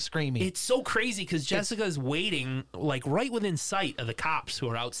fucking screamy. It's so crazy because Jessica's waiting, like, right within sight of the cops who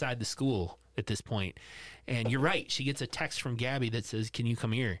are outside the school at this point. And you're right. She gets a text from Gabby that says, can you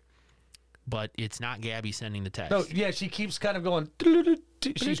come here? But it's not Gabby sending the text. No, yeah, she keeps kind of going.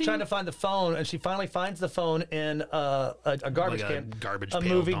 She's trying to find the phone, and she finally finds the phone in a garbage can. Garbage pail.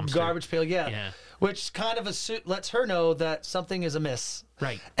 Moving dumpster. garbage pail, yeah. Yeah. Which kind of lets her know that something is amiss.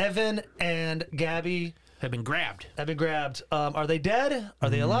 Right. Evan and Gabby Have been grabbed. Are they dead? Are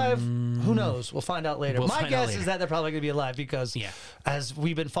they alive? Who knows? We'll find out later. We'll My find out guess later. is that they're probably going to be alive because as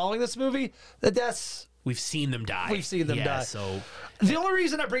we've been following this movie, the deaths... We've seen them die. We've seen them die. So the only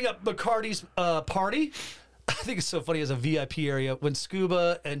reason I bring up McCarty's party, I think it's so funny as a VIP area. When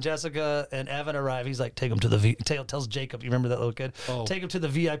Scuba and Jessica and Evan arrive, he's like, take them to the tells Jacob, you remember that little kid? Oh. Take him to the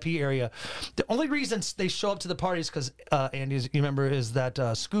VIP area. The only reason they show up to the party is because, Andy, you remember, is that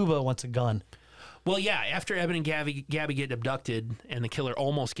Scuba wants a gun. Well, yeah, after Evan and Gabby get abducted and the killer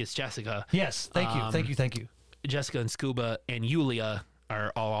almost gets Jessica. Yes, thank you. Jessica and Scuba and Yulia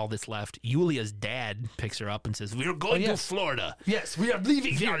are all that's left. Yulia's dad picks her up and says, "We are going to Florida." Yes, we are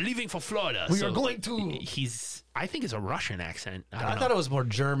leaving. We are leaving for Florida. We are going to. I think it's a Russian accent. I thought it was more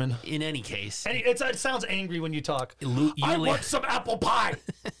German. In any case, It sounds angry when you talk. Yulia, I want some apple pie.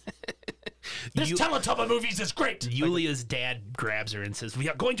 This Teletubby movies is great. Yulia's dad grabs her and says, "We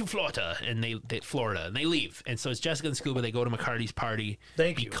are going to Florida," and they leave. And so it's Jessica and Scuba. They go to McCarty's party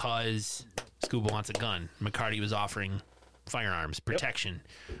because Scuba wants a gun. McCarty was offering firearms protection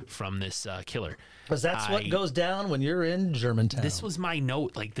from this killer. Because that's what goes down when you're in Germantown. This was my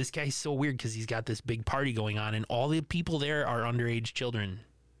note. Like, this guy's so weird because he's got this big party going on, and all the people there are underage children.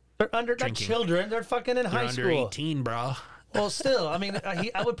 They're not children. They're fucking in high school. They're under 18, bro. Well, still, I mean,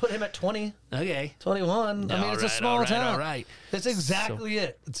 I would put him at 20. Okay. 21. I mean, it's a small town. All right. That's exactly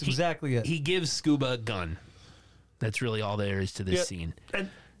it. It's exactly it. He gives Scuba a gun. That's really all there is to this scene. And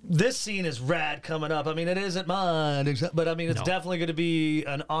this scene is rad coming up. I mean, it isn't mine, but I mean, it's definitely going to be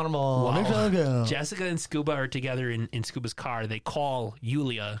an animal. Wow. Jessica and Scuba are together in Scuba's car. They call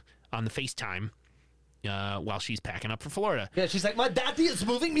Yulia on the FaceTime while she's packing up for Florida. Yeah, she's like, my daddy is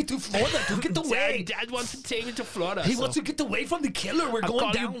moving me to Florida to get away. Dad wants to take me to Florida. He wants to get away from the killer. We're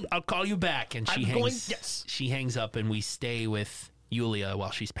going down. I'll call you back. And she hangs up, and we stay with Yulia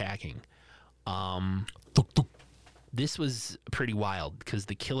while she's packing. This was pretty wild because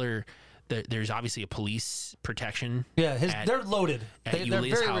the killer, there's obviously a police protection. Yeah, they're loaded. They're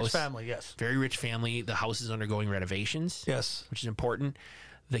Yulia's very house. rich family, yes. Very rich family. The house is undergoing renovations. Yes. Which is important.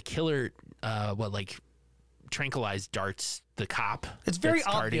 The killer, tranquilized darts the cop. It's very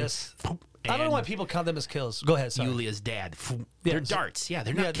obvious. I don't know why people count them as kills. Go ahead, sorry. Yulia's dad. They're darts. Yeah,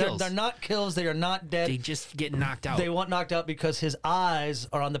 they're not kills. They're not kills. They are not dead. They just get knocked out. They want knocked out because his eyes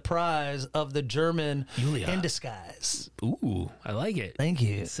are on the prize of the German Yulia. in disguise. Ooh, I like it. Thank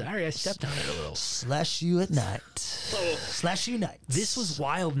you. Sorry, I stepped on it a little. Slash you at night. Slash you night. This was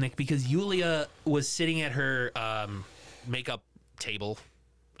wild, Nick, because Yulia was sitting at her makeup table.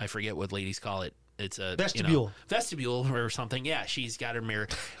 I forget what ladies call it. It's a vestibule, vestibule or something. Yeah, she's got her mirror.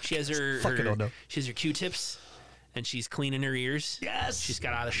 She has her she has her Q-tips, and she's cleaning her ears. Yes, she's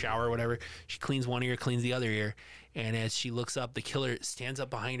got out of the shower or whatever. She cleans one ear, cleans the other ear, and as she looks up, the killer stands up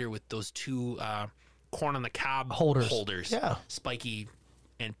behind her with those two corn on the cob holders, spiky,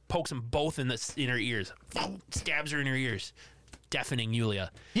 and pokes them both in her ears. Stabs her in her ears. Deafening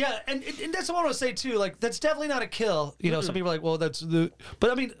Yulia. Yeah, and that's what I want to say too. Like, that's definitely not a kill. You know, some people are like, well, that's the.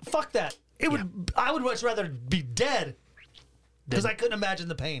 But I mean, fuck that. I would much rather be dead because I couldn't imagine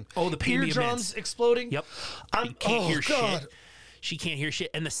the pain. Oh, the pain. Eardrums exploding. Yep. You can't hear shit. She can't hear shit,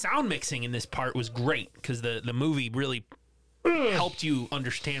 and the sound mixing in this part was great because the movie really helped you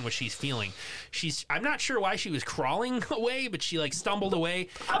understand what she's feeling. I'm not sure why she was crawling away, but she like stumbled away.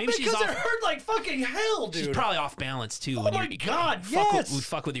 Maybe because it hurt like fucking hell, dude. She's probably off balance too. Oh my god, yes.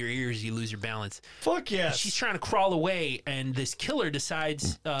 Fuck with your ears, you lose your balance. Fuck yes. She's trying to crawl away, and this killer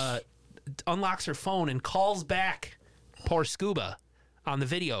decides, unlocks her phone and calls back poor Scuba on the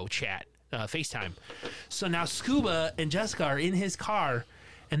video chat, FaceTime. So now Scuba and Jessica are in his car,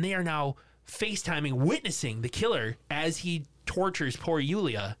 and they are now FaceTiming, witnessing the killer as he tortures poor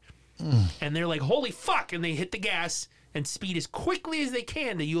Yulia. And they're like, holy fuck, and they hit the gas and speed as quickly as they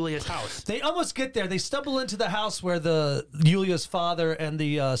can to Yulia's house. They almost get there. They stumble into the house where the Yulia's father and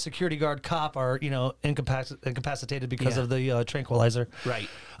the security guard cop are, incapacitated because of the tranquilizer. Right.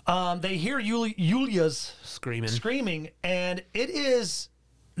 They hear Yulia's screaming, and this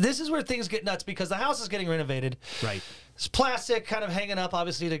is where things get nuts because the house is getting renovated. Right. It's plastic kind of hanging up,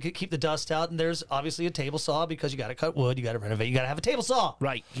 obviously, to keep the dust out, and there's obviously a table saw because you got to cut wood, you got to renovate, you got to have a table saw.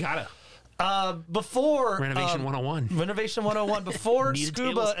 Right. You gotta. Before Renovation 101. Renovation 101. Before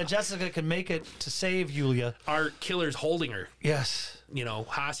Scuba and Jessica can make it to save Yulia, our killer's holding her. Yes.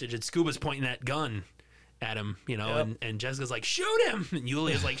 Hostage, and Scuba's pointing that gun at him, and Jessica's like, shoot him, and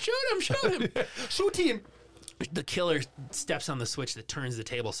Yulia's like, shoot him. Shoot him. The killer steps on the switch that turns the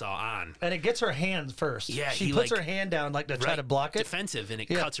table saw on. And it gets her hand first. Yeah, she puts her hand down to try to block it. Defensive, and it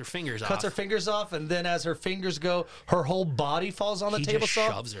cuts her fingers off. Cuts her fingers off, and then as her fingers go, her whole body falls on the table saw.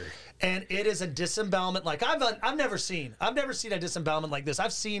 He shoves her. And it is a disembowelment like I've never seen. I've never seen a disembowelment like this.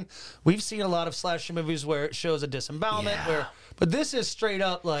 We've seen a lot of slasher movies where it shows a disembowelment, but this is straight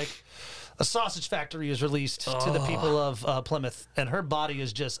up like a sausage factory is released to the people of Plymouth, and her body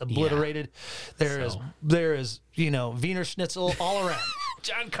is just obliterated. Yeah. There is Wiener Schnitzel all around.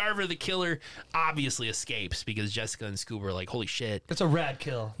 John Carver, the killer, obviously escapes because Jessica and Scuba are like, holy shit. It's a rad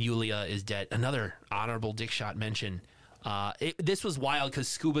kill. Yulia is dead. Another honorable dick shot mention. This was wild because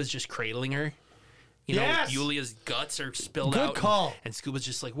Scuba's just cradling her. Yes! Yulia's guts are spilled out. Good call. And Scuba's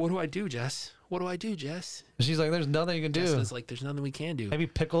just like, what do I do, Jess? What do I do, Jess? She's like, there's nothing you can do. Jessica's like, there's nothing we can do. Maybe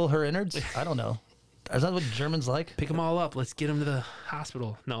pickle her innards? I don't know. Is that what Germans like? Pick them all up. Let's get them to the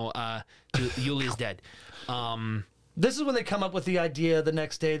hospital. No, Yulia's dead. this is when they come up with the idea the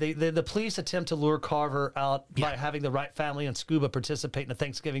next day. The police attempt to lure Carver out by having the Wright family and Scuba participate in a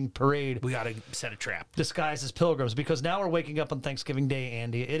Thanksgiving parade. We got to set a trap. Disguised as pilgrims, because now we're waking up on Thanksgiving Day,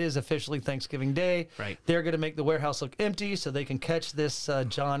 Andy. It is officially Thanksgiving Day. Right. They're going to make the warehouse look empty so they can catch this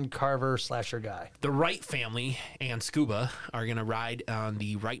John Carver slasher guy. The Wright family and Scuba are going to ride on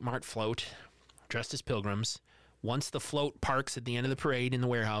the Wright Mart float, dressed as pilgrims. Once the float parks at the end of the parade in the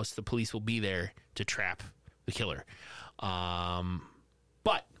warehouse, the police will be there to trap the killer.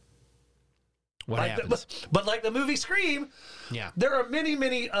 But what happens? But like the movie Scream, there are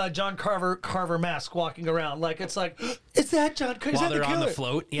many John Carver masks walking around. Like it's like, is that John Carver? While is that they're the killer? on the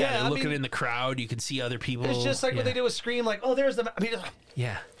float, they're looking in the crowd. You can see other people. It's just like what they did with Scream. Like, oh, there's the. I mean,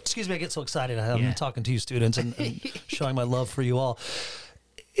 yeah. Excuse me, I get so excited. I'm talking to you, students, and showing my love for you all.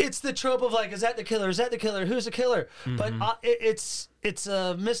 It's the trope of like, is that the killer? Is that the killer? Who's the killer? But it's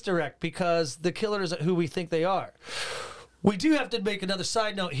a misdirect, because the killer is who we think they are. We do have to make another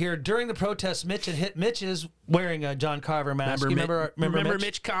side note here. During the protests, Mitch is wearing a John Carver mask. Remember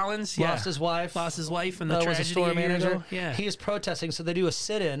Mitch Collins? Yeah. Lost his wife in the tragedy was a store manager. Yeah. He is protesting, so they do a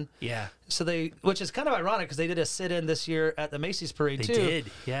sit-in. Yeah. So which is kind of ironic, because they did a sit-in this year at the Macy's parade too. They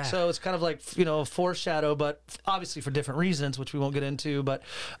did, yeah. So it's kind of like, a foreshadow, but obviously for different reasons, which we won't get into. But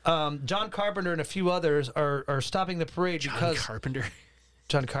John Carpenter and a few others are stopping the parade because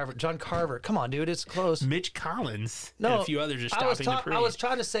John Carver. Come on, dude. It's close. Mitch Collins. No, and a few others are stopping the parade. I was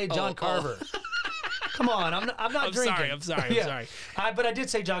trying to say John Carver. Come on, I'm not drinking. I'm sorry. But I did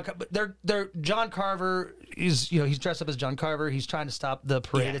say John. But they're John Carver is he's dressed up as John Carver. He's trying to stop the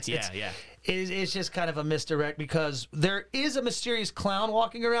parade. It's just kind of a misdirect, because there is a mysterious clown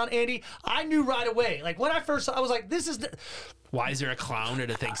walking around. Andy, I knew right away. Like when I first saw, I was like, this is. Why is there a clown at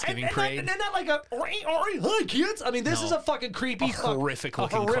a Thanksgiving parade? And not like a hi kids. I mean, this is a fucking creepy, horrific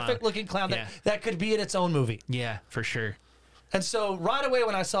looking clown that could be in its own movie. Yeah, for sure. And so right away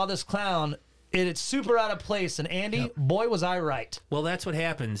when I saw this clown, it's super out of place. And Andy, boy, was I right. Well, that's what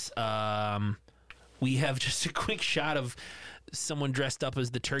happens. We have just a quick shot of someone dressed up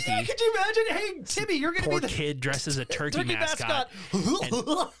as the turkey. Yeah, could you imagine? Hey, Timmy, you're going to be the kid dressed as a turkey mascot.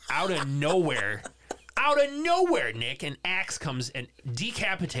 mascot. Out of nowhere, Nick, an axe comes and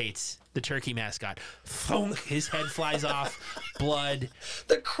decapitates the turkey mascot. Thunk, his head flies off, blood.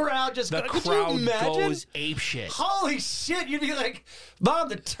 The crowd just goes apeshit. Holy shit, you'd be like, Mom,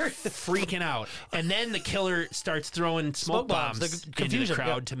 the turkey. Freaking out. And then the killer starts throwing smoke bombs into the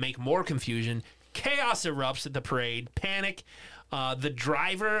crowd to make more confusion. Chaos erupts at the parade. Panic. The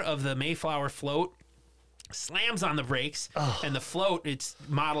driver of the Mayflower float slams on the brakes, and the float, it's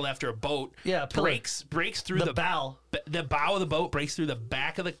modeled after a boat, breaks through the bow. The bow of the boat breaks through the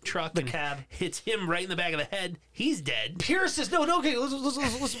back of the truck, the cab, hits him right in the back of the head. He's dead. Pierces. Okay, let's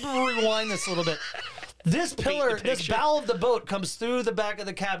rewind this a little bit. This pillar, this bow of the boat comes through the back of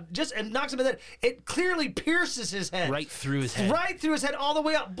the cab, and knocks him in the head. It clearly pierces his head. Right through his head. Right through his head, all the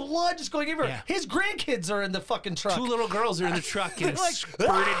way up. Blood just going everywhere. Yeah. His grandkids are in the fucking truck. 2 little girls are in the truck getting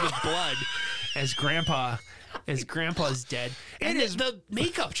squirted with blood as Grandpa's dead. And the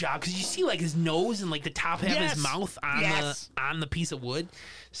makeup job, because you see like his nose and like the top half of his mouth on the piece of wood.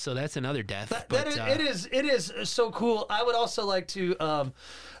 So that's another death. It is so cool. I would also like to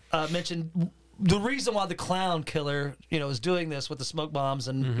mention the reason why the clown killer, is doing this with the smoke bombs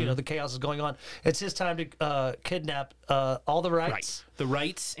and the chaos is going on. It's his time to kidnap all the Wrights. Right. The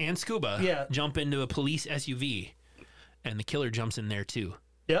Wrights and Scuba jump into a police SUV, and the killer jumps in there too.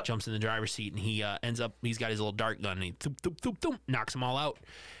 Yep. Jumps in the driver's seat, and he he's got his little dart gun, and he knocks them all out,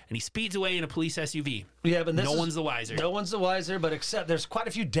 and he speeds away in a police SUV. Yeah, but no one's the wiser. No one's the wiser, but except there's quite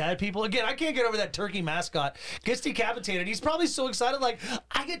a few dead people. Again, I can't get over that turkey mascot. Gets decapitated. He's probably so excited, like,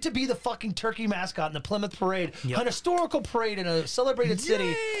 I get to be the fucking turkey mascot in the Plymouth Parade, an historical parade in a celebrated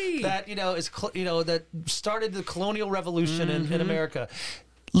city that, that started the colonial revolution in America.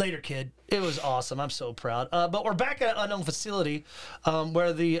 Later, kid. It was awesome. I'm so proud. But we're back at an unknown facility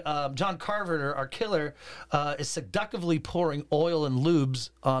where the John Carver, our killer, is seductively pouring oil and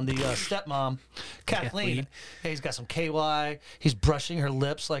lubes on the stepmom, Kathleen. Hey, he's got some KY. He's brushing her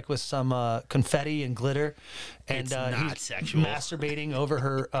lips like with some confetti and glitter. And he's sexual. Masturbating over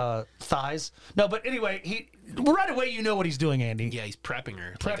her thighs. No, but anyway, right away you know what he's doing, Andy. Yeah, he's prepping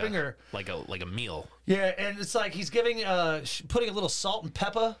her. Like a meal. Yeah, and it's like he's putting a little salt and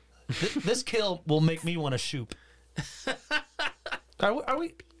pepper. This kill will make me want to shoot. Are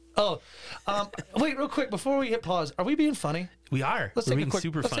we? Oh, wait, real quick before we hit pause. Are we being funny? We are. Let's take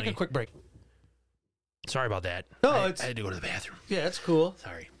a quick break. Sorry about that. No, I had to go to the bathroom. Yeah, it's cool.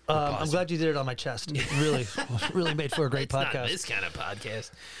 Sorry. I'm glad you did it on my chest. It really made for a great It's podcast. not this kind of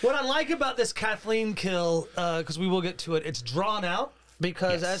podcast. What I like about this Kathleen kill, because we will get to it, it's drawn out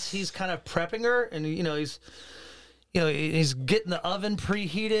because as he's kind of prepping her, and he's getting the oven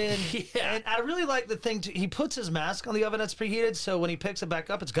preheated. Yeah. And I really like the thing he puts his mask on the oven that's preheated, so when he picks it back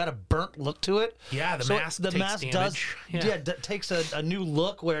up, it's got a burnt look to it. Yeah, the mask takes damage. Takes a new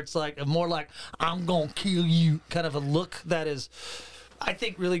look where it's like more like I'm gonna kill you kind of a look that is, I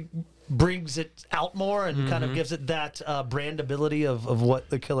think, really brings it out more and kind of gives it that brandability of what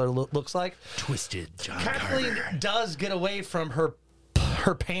the killer looks like. Twisted John Kathleen Carver. does get away from her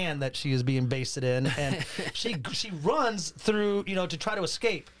pan that she is being basted in, and she runs through, to try to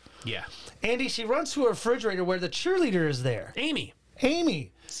escape. Yeah. Andy, she runs to a refrigerator where the cheerleader is there. Amy.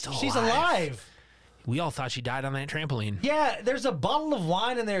 She's alive. We all thought she died on that trampoline. Yeah, there's a bottle of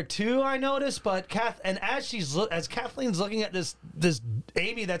wine in there too, I noticed. But as Kathleen's looking at this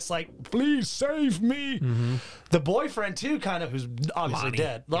Amy that's like, please save me. The boyfriend too, kind of, who's obviously Lonnie.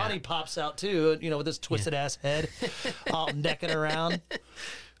 dead. Lonnie pops out too, with this twisted ass head, all necking around.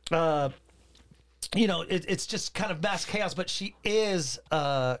 It's just kind of mass chaos, but she is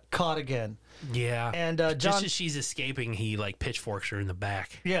caught again. Yeah. And just John, as she's escaping, he pitchforks her in the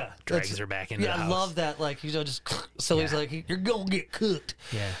back. yeah, Drags her back into the I house. love that. Just so he's like, you're gonna get cooked.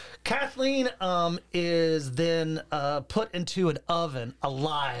 Yeah. Kathleen is then put into an oven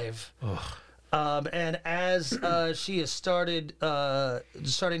alive. And as she is starting to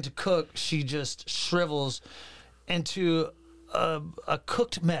cook, she just shrivels into a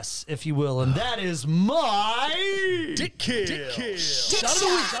cooked mess, if you will, and that is my dick kill. Shot of the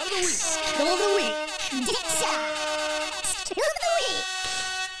week. Kill of the week. Dick shot. Kill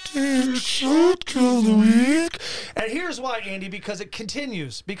of the week. Kill of the week. And here's why, Andy, because it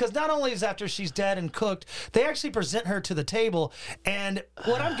continues. Because not only is after she's dead and cooked, they actually present her to the table, and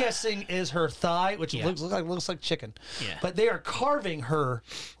what I'm guessing is her thigh, which looks like chicken. Yeah. But they are carving her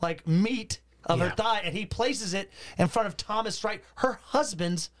like meat of her thigh, and he places it in front of Thomas Wright, her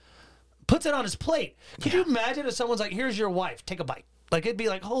husband's, puts it on his plate. Could you imagine if someone's like, here's your wife, take a bite? Like, it'd be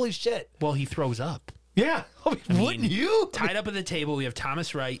like, holy shit. Well, he throws up. Yeah. Wouldn't you? Tied up at the table, we have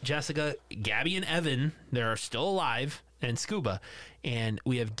Thomas Wright, Jessica, Gabby, and Evan. They're still alive, and Scuba. And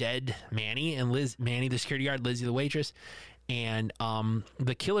we have dead Manny and Liz. Manny, the security guard, Lizzie, the waitress. And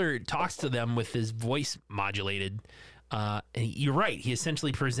the killer talks to them with his voice modulated. And you're right. He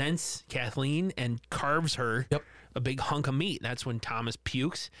essentially presents Kathleen and carves her a big hunk of meat. That's when Thomas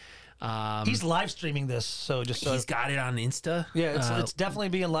pukes. He's live streaming this, so just so He's got it on Insta. yeah, it's definitely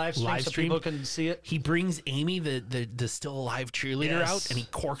being live streamed so people can see it. He brings Amy, the still alive cheerleader, Yes. out, and he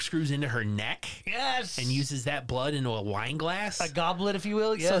corkscrews into her neck. Yes, And uses that blood into a wine glass. a goblet, if you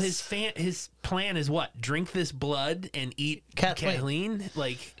will. Yes. So his plan is what? Drink this blood and eat Kathleen?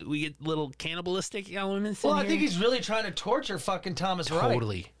 Like, we get little cannibalistic elements well, in I here? think he's really trying to torture fucking Thomas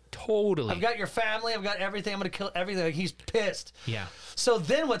Wright. Totally. I've got your family. I've got everything. I'm going to kill everything. Like, he's pissed. Yeah. So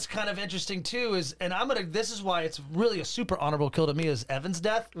then what's kind of interesting, too, is, and this is why it's really a super honorable kill to me, is Evan's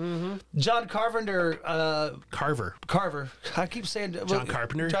death. Mm-hmm. John Carver. Carver. I keep saying... John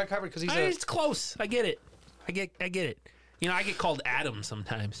Carpenter? John Carpenter, because he's It's close. I get it. I get it. I get called Adam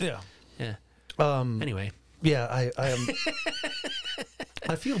sometimes. Yeah. Yeah. Anyway. Yeah, I am...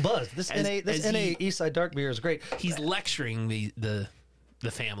 I feel buzzed. This As NA Eastside Dark Beer is great. He's lecturing the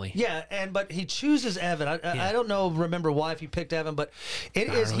family. Yeah, but he chooses Evan. I don't remember why if he picked Evan, but it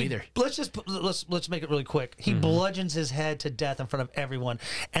I is. don't know either. Let's make it really quick. He bludgeons his head to death in front of everyone,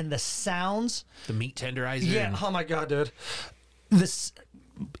 and the sounds. The meat tenderizer. Yeah. and- Oh my god, dude. This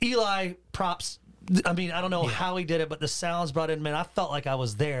Eli props. I mean, I don't know how he did it, but the sounds brought in. Man, I felt like I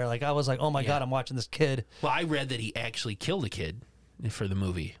was there. Like I was like, oh my god, I'm watching this kid. Well, I read that he actually killed a kid for the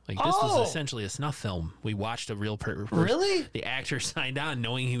movie. Like, this was essentially a snuff film. We watched a real person. Really? The actor signed on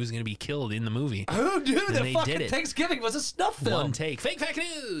knowing he was going to be killed in the movie. Oh, dude, And the they fucking did it. Thanksgiving was a snuff film. One take. Fake fact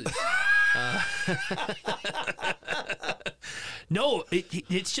news. No,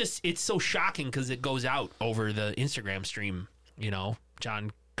 it's so shocking because it goes out over the Instagram stream.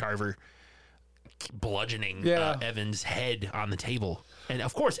 John Carver bludgeoning Evan's head on the table. And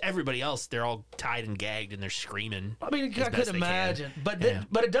of course, everybody else, they're all tied and gagged and they're screaming. I mean, I could imagine, but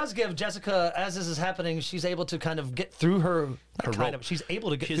it does give Jessica, as this is happening, she's able to kind of get through her rope. She's able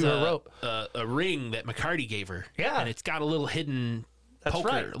to get She through has her rope. a ring that McCarty gave her. Yeah. And it's got a little hidden That's poker,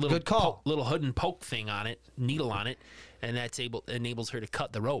 right. little Good call. little hidden poke thing on it, needle on it, and enables her to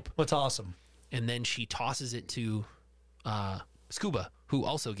cut the rope. What's awesome? And then she tosses it to Scuba, who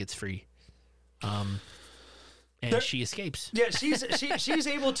also gets free. And she escapes. Yeah, she's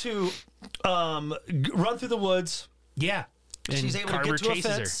able to run through the woods. Yeah. she's able Carver to get to a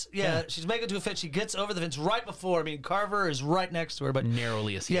chases fence. her. Yeah, she's making it to a fence. She gets over the fence right before. I mean, Carver is right next to her, but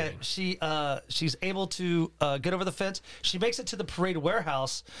Narrowly escaping. yeah, she's able to get over the fence. She makes it to the parade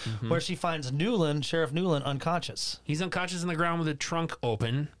warehouse where she finds Sheriff Newland, unconscious. He's unconscious on the ground with a trunk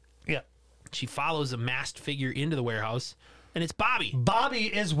open. Yeah. She follows a masked figure into the warehouse, and it's Bobby. Bobby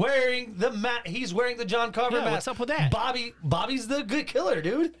is wearing he's wearing the John Carver Yeah, mask. what's up with that? Bobby's the good killer,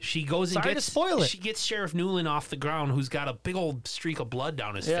 dude. She goes and Sorry gets to spoil it. She gets Sheriff Newland off the ground, who's got a big old streak of blood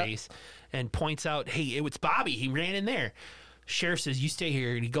down his Yeah. face, and points out, "Hey, it's Bobby. He ran in there." Sheriff says, "You stay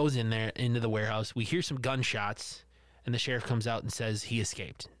here," and he goes in there into the warehouse. We hear some gunshots, and the sheriff comes out and says he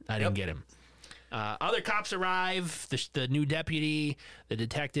escaped. I didn't get him. Other cops arrive. The new deputy, the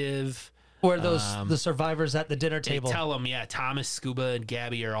detective. Where those the survivors at the dinner They table. tell him, Thomas, Scuba, and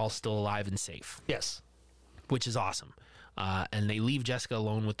Gabby are all still alive and safe, Yes. which is awesome. And they leave Jessica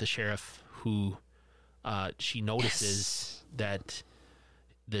alone with the sheriff, who she notices that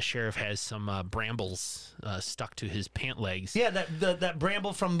the sheriff has some brambles stuck to his pant legs. Yeah, that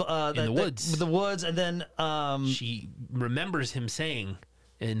bramble from the woods. the woods, and then She remembers him saying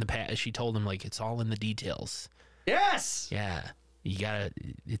in the past, she told him, like, it's all in the details. yes. Yeah,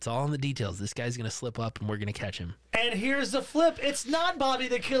 it's all in the details. This guy's going to slip up and we're going to catch him. And here's the flip: it's not Bobby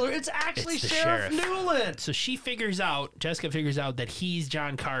the killer; it's actually It's the Sheriff sheriff. Newland. So Jessica figures out that he's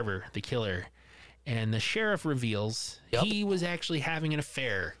John Carver, the killer. And the sheriff reveals he was actually having an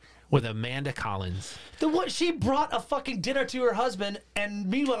affair with Amanda Collins. She brought a fucking dinner to her husband, and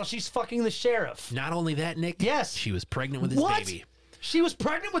meanwhile she's fucking the sheriff. Not only that, Nick. Yes. She was pregnant with his What? baby. She was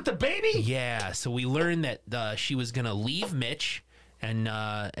pregnant with the baby? Yeah. So we learned that she was going to leave Mitch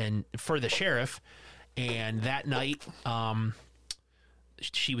and for the sheriff. And that night,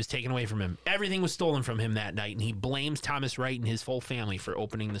 she was taken away from him. Everything was stolen from him that night. And he blames Thomas Wright and his whole family for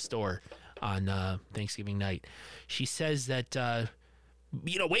opening the store on Thanksgiving night. She says that,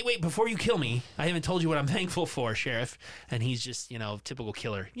 wait, before you kill me, I haven't told you what I'm thankful for, Sheriff. And he's just, typical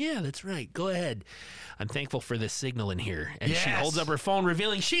killer. Yeah, that's right. Go ahead. I'm thankful for this signal in here. And she Yes. holds up her phone,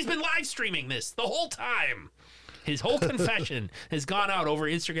 revealing she's been live streaming this the whole time. His whole confession has gone out over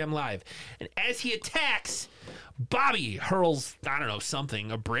Instagram Live. And as he attacks, Bobby hurls,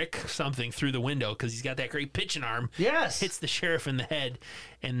 a brick, something through the window because he's got that great pitching arm. Yes. Hits the sheriff in the head,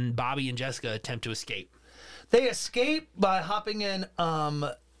 and Bobby and Jessica attempt to escape. They escape by hopping in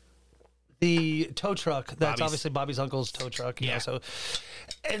the tow truck. That's obviously Bobby's uncle's tow truck. Yeah. So,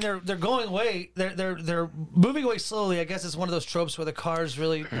 and they're going away. They're moving away slowly. I guess it's one of those tropes where the cars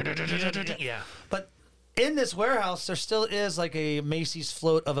really. Yeah. But in this warehouse, there still is like a Macy's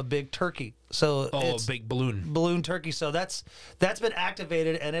float of a big turkey. So it's a big balloon. balloon turkey. So that's been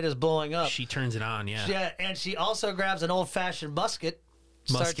activated and it is blowing up. She turns it on, yeah. Yeah, and she also grabs an old-fashioned musket.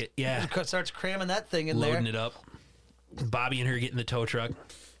 Starts cramming that thing in Loading there. it up. Bobby and her get in the tow truck.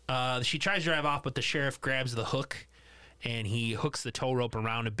 She tries to drive off, but the sheriff grabs the hook, and he hooks the tow rope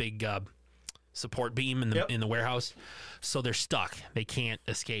around a big support beam in the warehouse. So they're stuck. They can't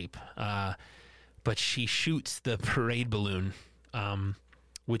escape. But she shoots the parade balloon,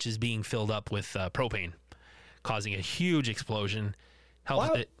 which is being filled up with propane, causing a huge explosion.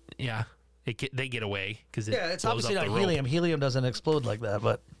 They get away because It's blows obviously up not the rope. helium. Helium doesn't explode like that,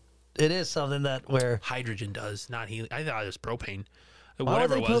 but it is something that where. Hydrogen does, not helium. I thought it was propane. would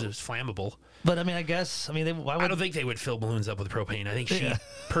Whatever they it was, put- it was flammable. But I mean, I guess why would I don't think they would fill balloons up with propane. I think she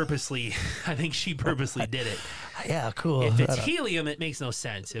purposely did it. Yeah, cool. If I it's don't- helium, it makes no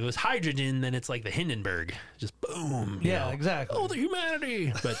sense. If it was hydrogen, then it's like the Hindenburg. Just boom. you Yeah, know. exactly. Oh, the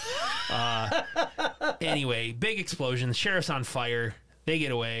humanity. But anyway, big explosion. The sheriff's on fire. They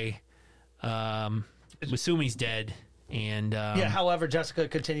get away. Masumi's dead. And however, Jessica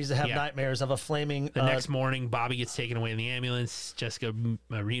continues to have yeah. nightmares of a flaming. the next morning, Bobby gets taken away in the ambulance. Jessica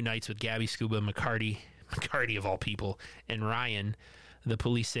reunites with Gabby, Scuba, McCarty of all people, and Ryan. The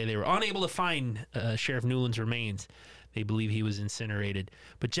police say they were unable to find Sheriff Newland's remains. They believe he was incinerated.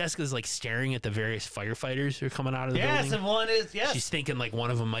 But Jessica's like staring at the various firefighters who are coming out of the yes, building. and one is She's thinking like one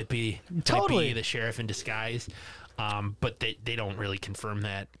of them might be Totally. the sheriff in disguise. But they don't really confirm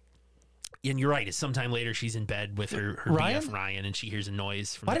that. And you're right. It's sometime later. She's in bed with her Ryan? BF Ryan, and she hears a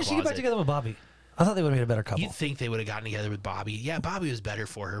noise from Why the did she get back closet. together with Bobby? I thought they would have made a better couple. You'd think they would have gotten together with Bobby. Yeah, Bobby was better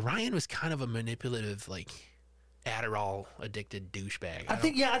for her. Ryan was kind of a manipulative, like Adderall addicted douchebag. I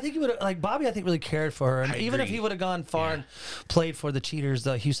think he would have Bobby. I think really cared for her, and I even if agree. he would have gone far and played for the cheaters,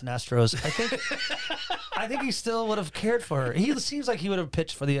 the Houston Astros, I think he still would have cared for her. He seems like he would have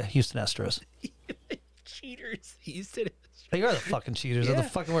pitched for the Houston Astros. cheaters. He said They are the fucking cheaters. They're the Yeah.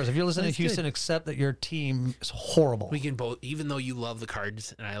 fucking worst. If you're listening That's to Houston, good. accept that your team is horrible. we can both, even though you love the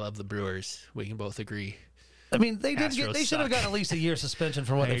Cards and I love the Brewers, we can both agree I mean, they did. Astros They should have suck. gotten at least a year suspension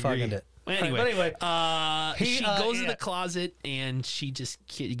for what they fucking did. Anyway, But anyway, she goes in yeah. the closet and she just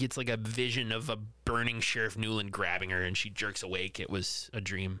gets like a vision of a burning Sheriff Newland grabbing her, and she jerks awake. It was a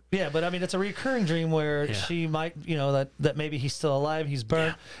dream. yeah, but I mean, it's a recurring dream where Yeah. she might, that maybe he's still alive, he's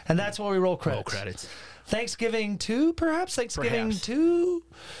burnt, and that's where we roll credits. Roll credits. Thanksgiving 2, perhaps? Thanksgiving Perhaps. 2?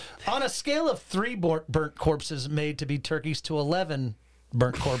 On a scale of 3 burnt corpses made to be turkeys to 11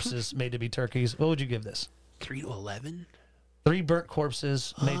 burnt corpses made to be turkeys, what would you give this? 3 to 11. 3 burnt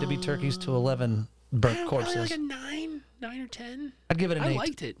corpses made to be turkeys to 11 burnt Probably corpses. like a 9 or 10. I'd give it an 8. I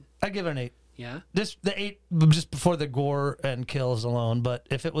liked it. I'd give it an 8. Yeah. The 8 just before the gore and kills alone, but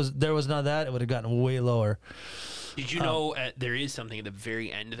if there was none of that, it would have gotten way lower. Did you know there is something at the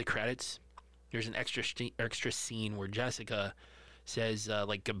very end of the credits? There's an extra scene where Jessica says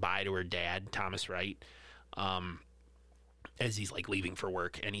like goodbye to her dad, Thomas Wright, as he's like leaving for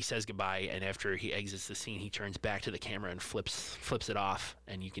work, and he says goodbye, and after he exits the scene, he turns back to the camera and flips it off,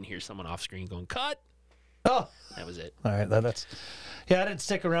 and you can hear someone off screen going cut. Oh, That was it. all right. That's yeah. I didn't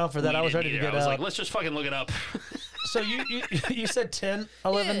stick around for that. We I was didn't ready to either. get I was out. like, let's just fucking look it up. So you said 10,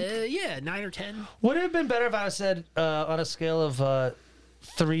 11. yeah, 9 or 10. Would it have been better if I said on a scale of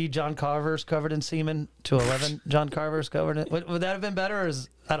 3 John Carvers covered in semen to 11 John Carvers covered in? Would that have been better? Or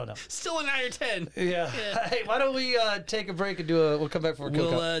I don't know. Still a 9 or 10. Yeah. Hey, why don't we take a break and we'll come back for a kill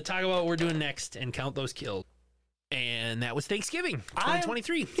count. We'll talk about what we're doing next and count those kills. And that was Thanksgiving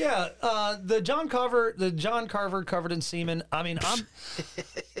 2023. The John Carver covered in semen. I mean,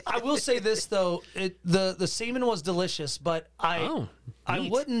 I will say this though, the semen was delicious, but I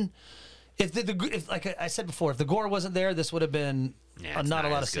neat. wouldn't. If like I said before, if the gore wasn't there, this would have been Yeah, it's not a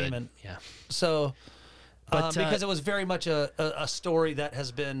lot of as good. semen. Yeah. So, But, because it was very much a story that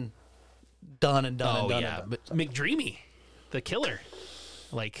has been done and done and done. yeah. and done. But McDreamy, the killer,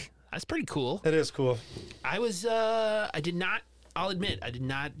 like, that's pretty cool. It is cool. I'll admit, I did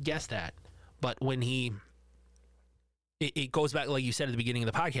not guess that. But when it goes back, like you said at the beginning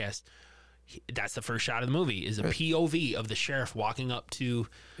of the podcast, that's the first shot of the movie, is a POV of the sheriff walking up to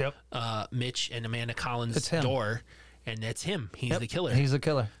Mitch and Amanda Collins' him. door, and that's him. He's the killer. He's the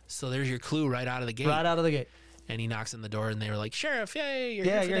killer. So there's your clue right out of the gate. Right out of the gate. And he knocks on the door, and they were like, "Sheriff, hey, you're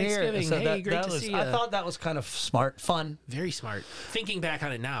Yeah, here for you're here. Thanksgiving. So Hey, great to see you." I thought that was kind of smart, fun. Very smart. Thinking back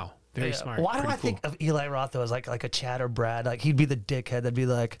on it now, very Yeah. smart. Why do Pretty I think of Eli Roth though as like a Chad or Brad? Like he'd be the dickhead that'd be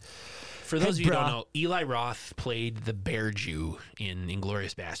like, For those of you who don't brah. know, Eli Roth played the Bear Jew in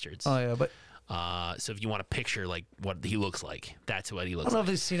Inglourious Bastards. oh yeah, but So if you want to picture like what he looks like, that's what he I looks don't know like.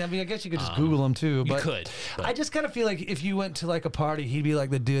 if he's seen. I mean, I guess you could just Google him too. But could, but- I just kind of feel like if you went to like a party, he'd be like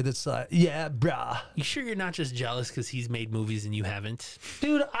the dude that's like, yeah, brah, You sure you're not just jealous because he's made movies and you haven't?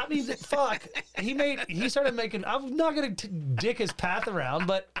 dude. I mean, fuck. He started making. I'm not gonna dick his path around,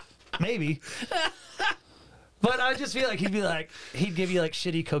 but maybe. But I just feel like he'd give you like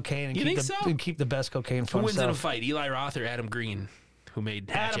shitty cocaine and You keep think so? and keep the best cocaine for Who wins in a himself. fight, Eli Roth or Adam Green, who made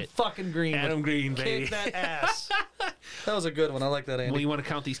Adam Hatchet? fucking Green. Adam would Green, baby. kick that ass. That was a good one. I like that, Andy. Well, you want to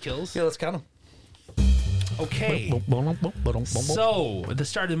count these kills? Yeah, let's count them. Okay. So, at the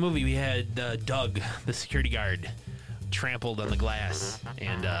start of the movie, we had Doug, the security guard, trampled on the glass,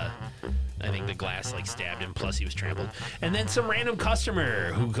 and I think the glass like stabbed him, plus he was trampled. And then some random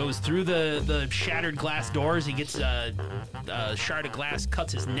customer who goes through the shattered glass doors. He gets a shard of glass,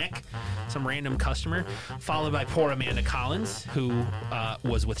 cuts his neck. Some random customer, followed by poor Amanda Collins, who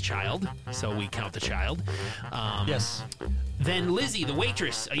was with child, so we count the child. Yes. Then Lizzie, the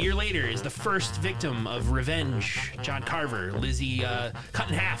waitress, a year later, is the first victim of revenge. John Carver. Lizzie cut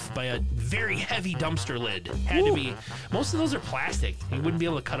in half by a very heavy dumpster lid. Had to be. Most of those are plastic. You wouldn't be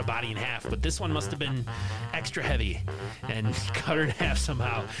able to cut a body in half, but this one must have been extra heavy and cut her in half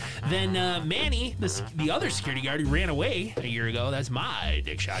somehow. Then Manny, the other security guard who ran away a year ago, that's my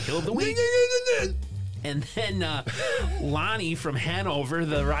dick shot kill of the week. And then Lonnie from Hanover,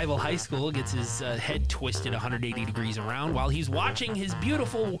 the rival high school, gets his head twisted 180 degrees around while he's watching his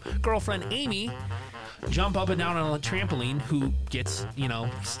beautiful girlfriend Amy jump up and down on a trampoline, who gets,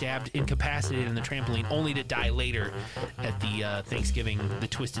 stabbed, incapacitated in the trampoline, only to die later at the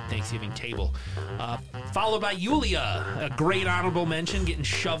twisted Thanksgiving table. Followed by Yulia, a great honorable mention, getting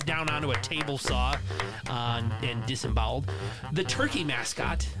shoved down onto a table saw and disemboweled. The turkey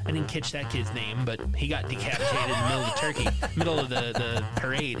mascot, I didn't catch that kid's name, but he got decapitated in the middle of the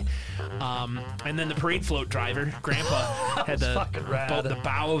parade. And then the parade float driver, Grandpa, had the fucking rad. the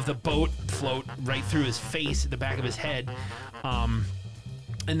bow of the boat float right through his face, at the back of his head.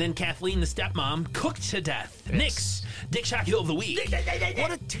 And then Kathleen, the stepmom, cooked to death. Nick's Dick Shot Kill of the Week.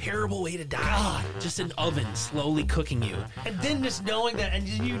 What a terrible way to die. God. Just an oven slowly cooking you. And then just knowing that, and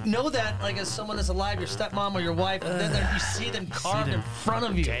you know that, like, as someone that's alive, your stepmom or your wife, and then you see them carved in front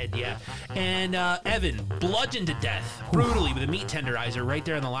of you. Dead, yeah. And Evan, bludgeoned to death brutally with a meat tenderizer right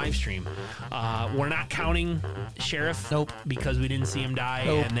there on the live stream. We're not counting Sheriff. Nope. Because we didn't see him die,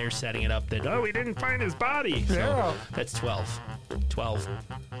 Nope. and they're setting it up that, we didn't find his body. So Yeah. that's 12.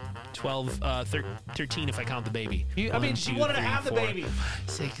 13 if I count the baby. She 1, wanted 2, to 3, have the 4, baby.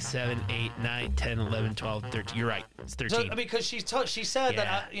 6, 7, 8, 9, 10, 11, 12, 13. You're right. It's 13. So, because she said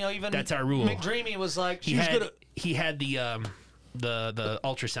Yeah. that, even That's our rule. McDreamy was like, he she's had gonna. he had the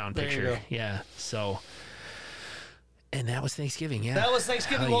ultrasound There you picture. go. Yeah. So, and that was Thanksgiving. Yeah. That was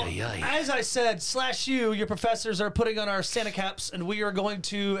Thanksgiving. Ay, Well, ay, ay. as I said, your professors are putting on our Santa caps, and we are going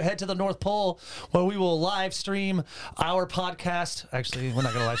to head to the North Pole where we will live stream our podcast. Actually, we're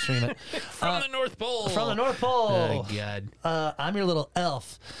not going to live stream it. From the North Pole. From the North Pole. Oh God. I'm your little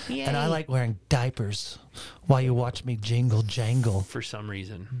elf, and I Yay. like wearing diapers while you watch me jingle jangle For some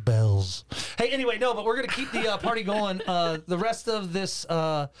reason. bells. Hey, anyway, no, but we're going to keep the party going the rest of this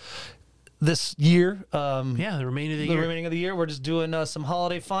this year. Yeah, the remainder of the The year. remaining of the year, we're just doing some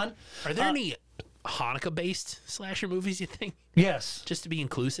holiday fun. Are there any Hanukkah-based slasher movies? You think, Yes, just to be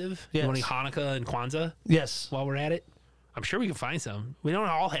inclusive? Yes. You want any Hanukkah and Kwanzaa yes. while we're at it? I'm sure we can find some. We don't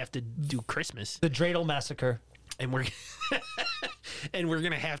all have to do Christmas, The Dreidel Massacre. and we're and we're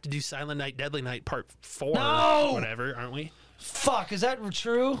gonna have to do Silent Night, Deadly Night Part 4, No! or whatever, aren't we? Fuck, is that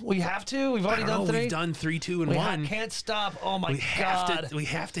true? We have to? We've already I don't done know, 3? We've done 3, 2, and We 1. can't stop. Oh my We have God. to. We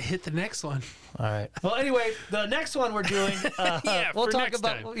have to hit the next one. All right. Well, anyway, the next one we're doing, Yeah, we'll for talk next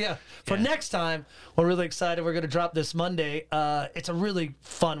about, time. for Yeah. next time. We're really excited. We're going to drop this Monday. It's a really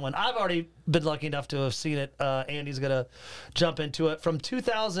fun one. I've already been lucky enough to have seen it. Andy's going to jump into it. From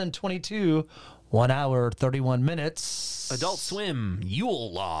 2022, 1 hour, 31 minutes. Adult Swim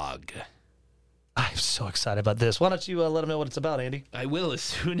Yule Log. I'm so excited about this. Why don't you let them know what it's about, Andy? I will as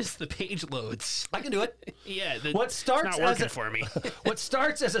soon as the page loads. I can do it. Yeah, What starts it's not as working a- for me. What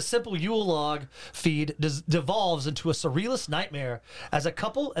starts as a simple Yule log feed devolves into a surrealist nightmare as a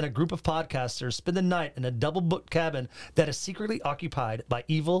couple and a group of podcasters spend the night in a double-booked cabin that is secretly occupied by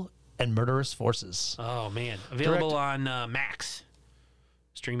evil and murderous forces. Oh man, available on Max,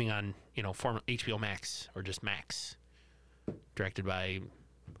 streaming on former HBO Max or just Max. Directed by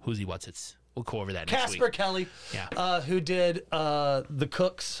Who's He What's It's. We'll go over that next Casper week. Kelly, Yeah. who did The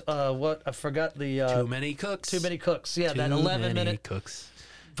Cooks. What I forgot the Too Many Cooks. Too Many Cooks. Yeah, that Too 11 many minute cooks.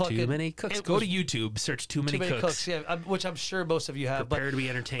 fucking. Too many cooks. it Go was to YouTube, search Too Many, Too Many Cooks. Cooks. Yeah, which I'm sure most of you have. Prepare to be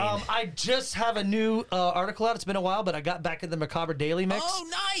entertained. I just have a new article out. It's been a while, but I got back in the Macabre Daily mix. Oh,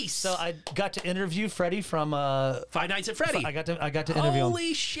 nice. So I got to interview Freddie from. Five Nights at Freddy. I got to interview him.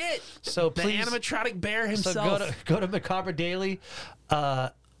 Holy shit. So The please, animatronic bear so himself. go to Macabre Daily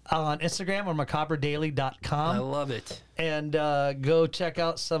on Instagram or I macabredaily.com love it. and go check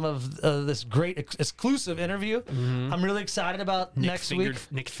out some of this great exclusive interview. I'm really excited about next week.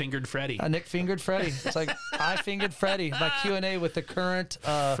 Nick fingered Freddy. Nick fingered Freddy. It's like I fingered Freddy. My Q&A with the current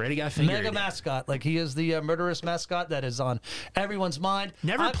Freddy got fingered. mega mascot. Like he is the murderous mascot that is on everyone's mind.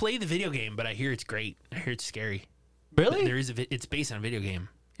 Never played the video game, but I hear it's great. I hear it's scary. Really? There is it's based on a video game.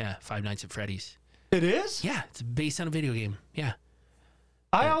 Yeah, Five Nights at Freddy's. It is? Yeah, it's based on a video game. Yeah.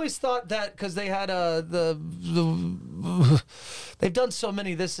 I always thought that because they had they've done so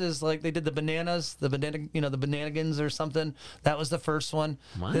many. This is like they did the Bananigans or something. That was the first one.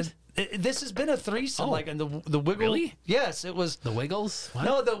 What? This has been a threesome, Oh. like and the Wiggle. Really? Yes, it was. The Wiggles? What?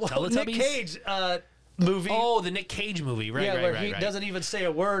 No, the Nick Teletubbies? Cage movie. Oh, the Nick Cage movie. Right, yeah, right, where right, he right. doesn't even say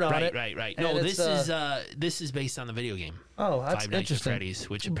a word on it. Right. And No, it's, this is based on the video game. Oh, that's Five Nights at interesting. Freddy's,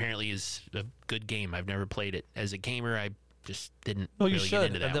 which apparently is a good game. I've never played it. As a gamer, I just didn't Well, you really should, get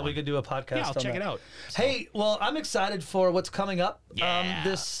into that and then we one. could do a podcast. Yeah, I'll on check that. it out. Hey, well, I'm excited for what's coming up Yeah.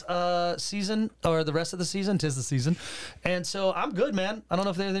 this season or the rest of the season. 'Tis the season, and so I'm good, man. I don't know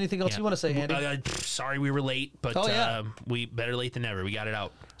if there's anything else you want to say, Andy. Sorry we were late, but Oh, yeah. we better late than never. We got it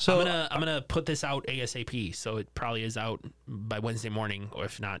out. So, I'm gonna put this out ASAP, so it probably is out by Wednesday morning, or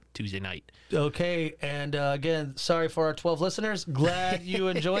if not Tuesday night. Okay, and again, sorry for our 12 listeners. Glad you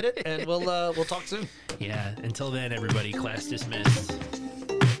enjoyed it, and we'll talk soon. Yeah. Until then, everybody, class dismissed.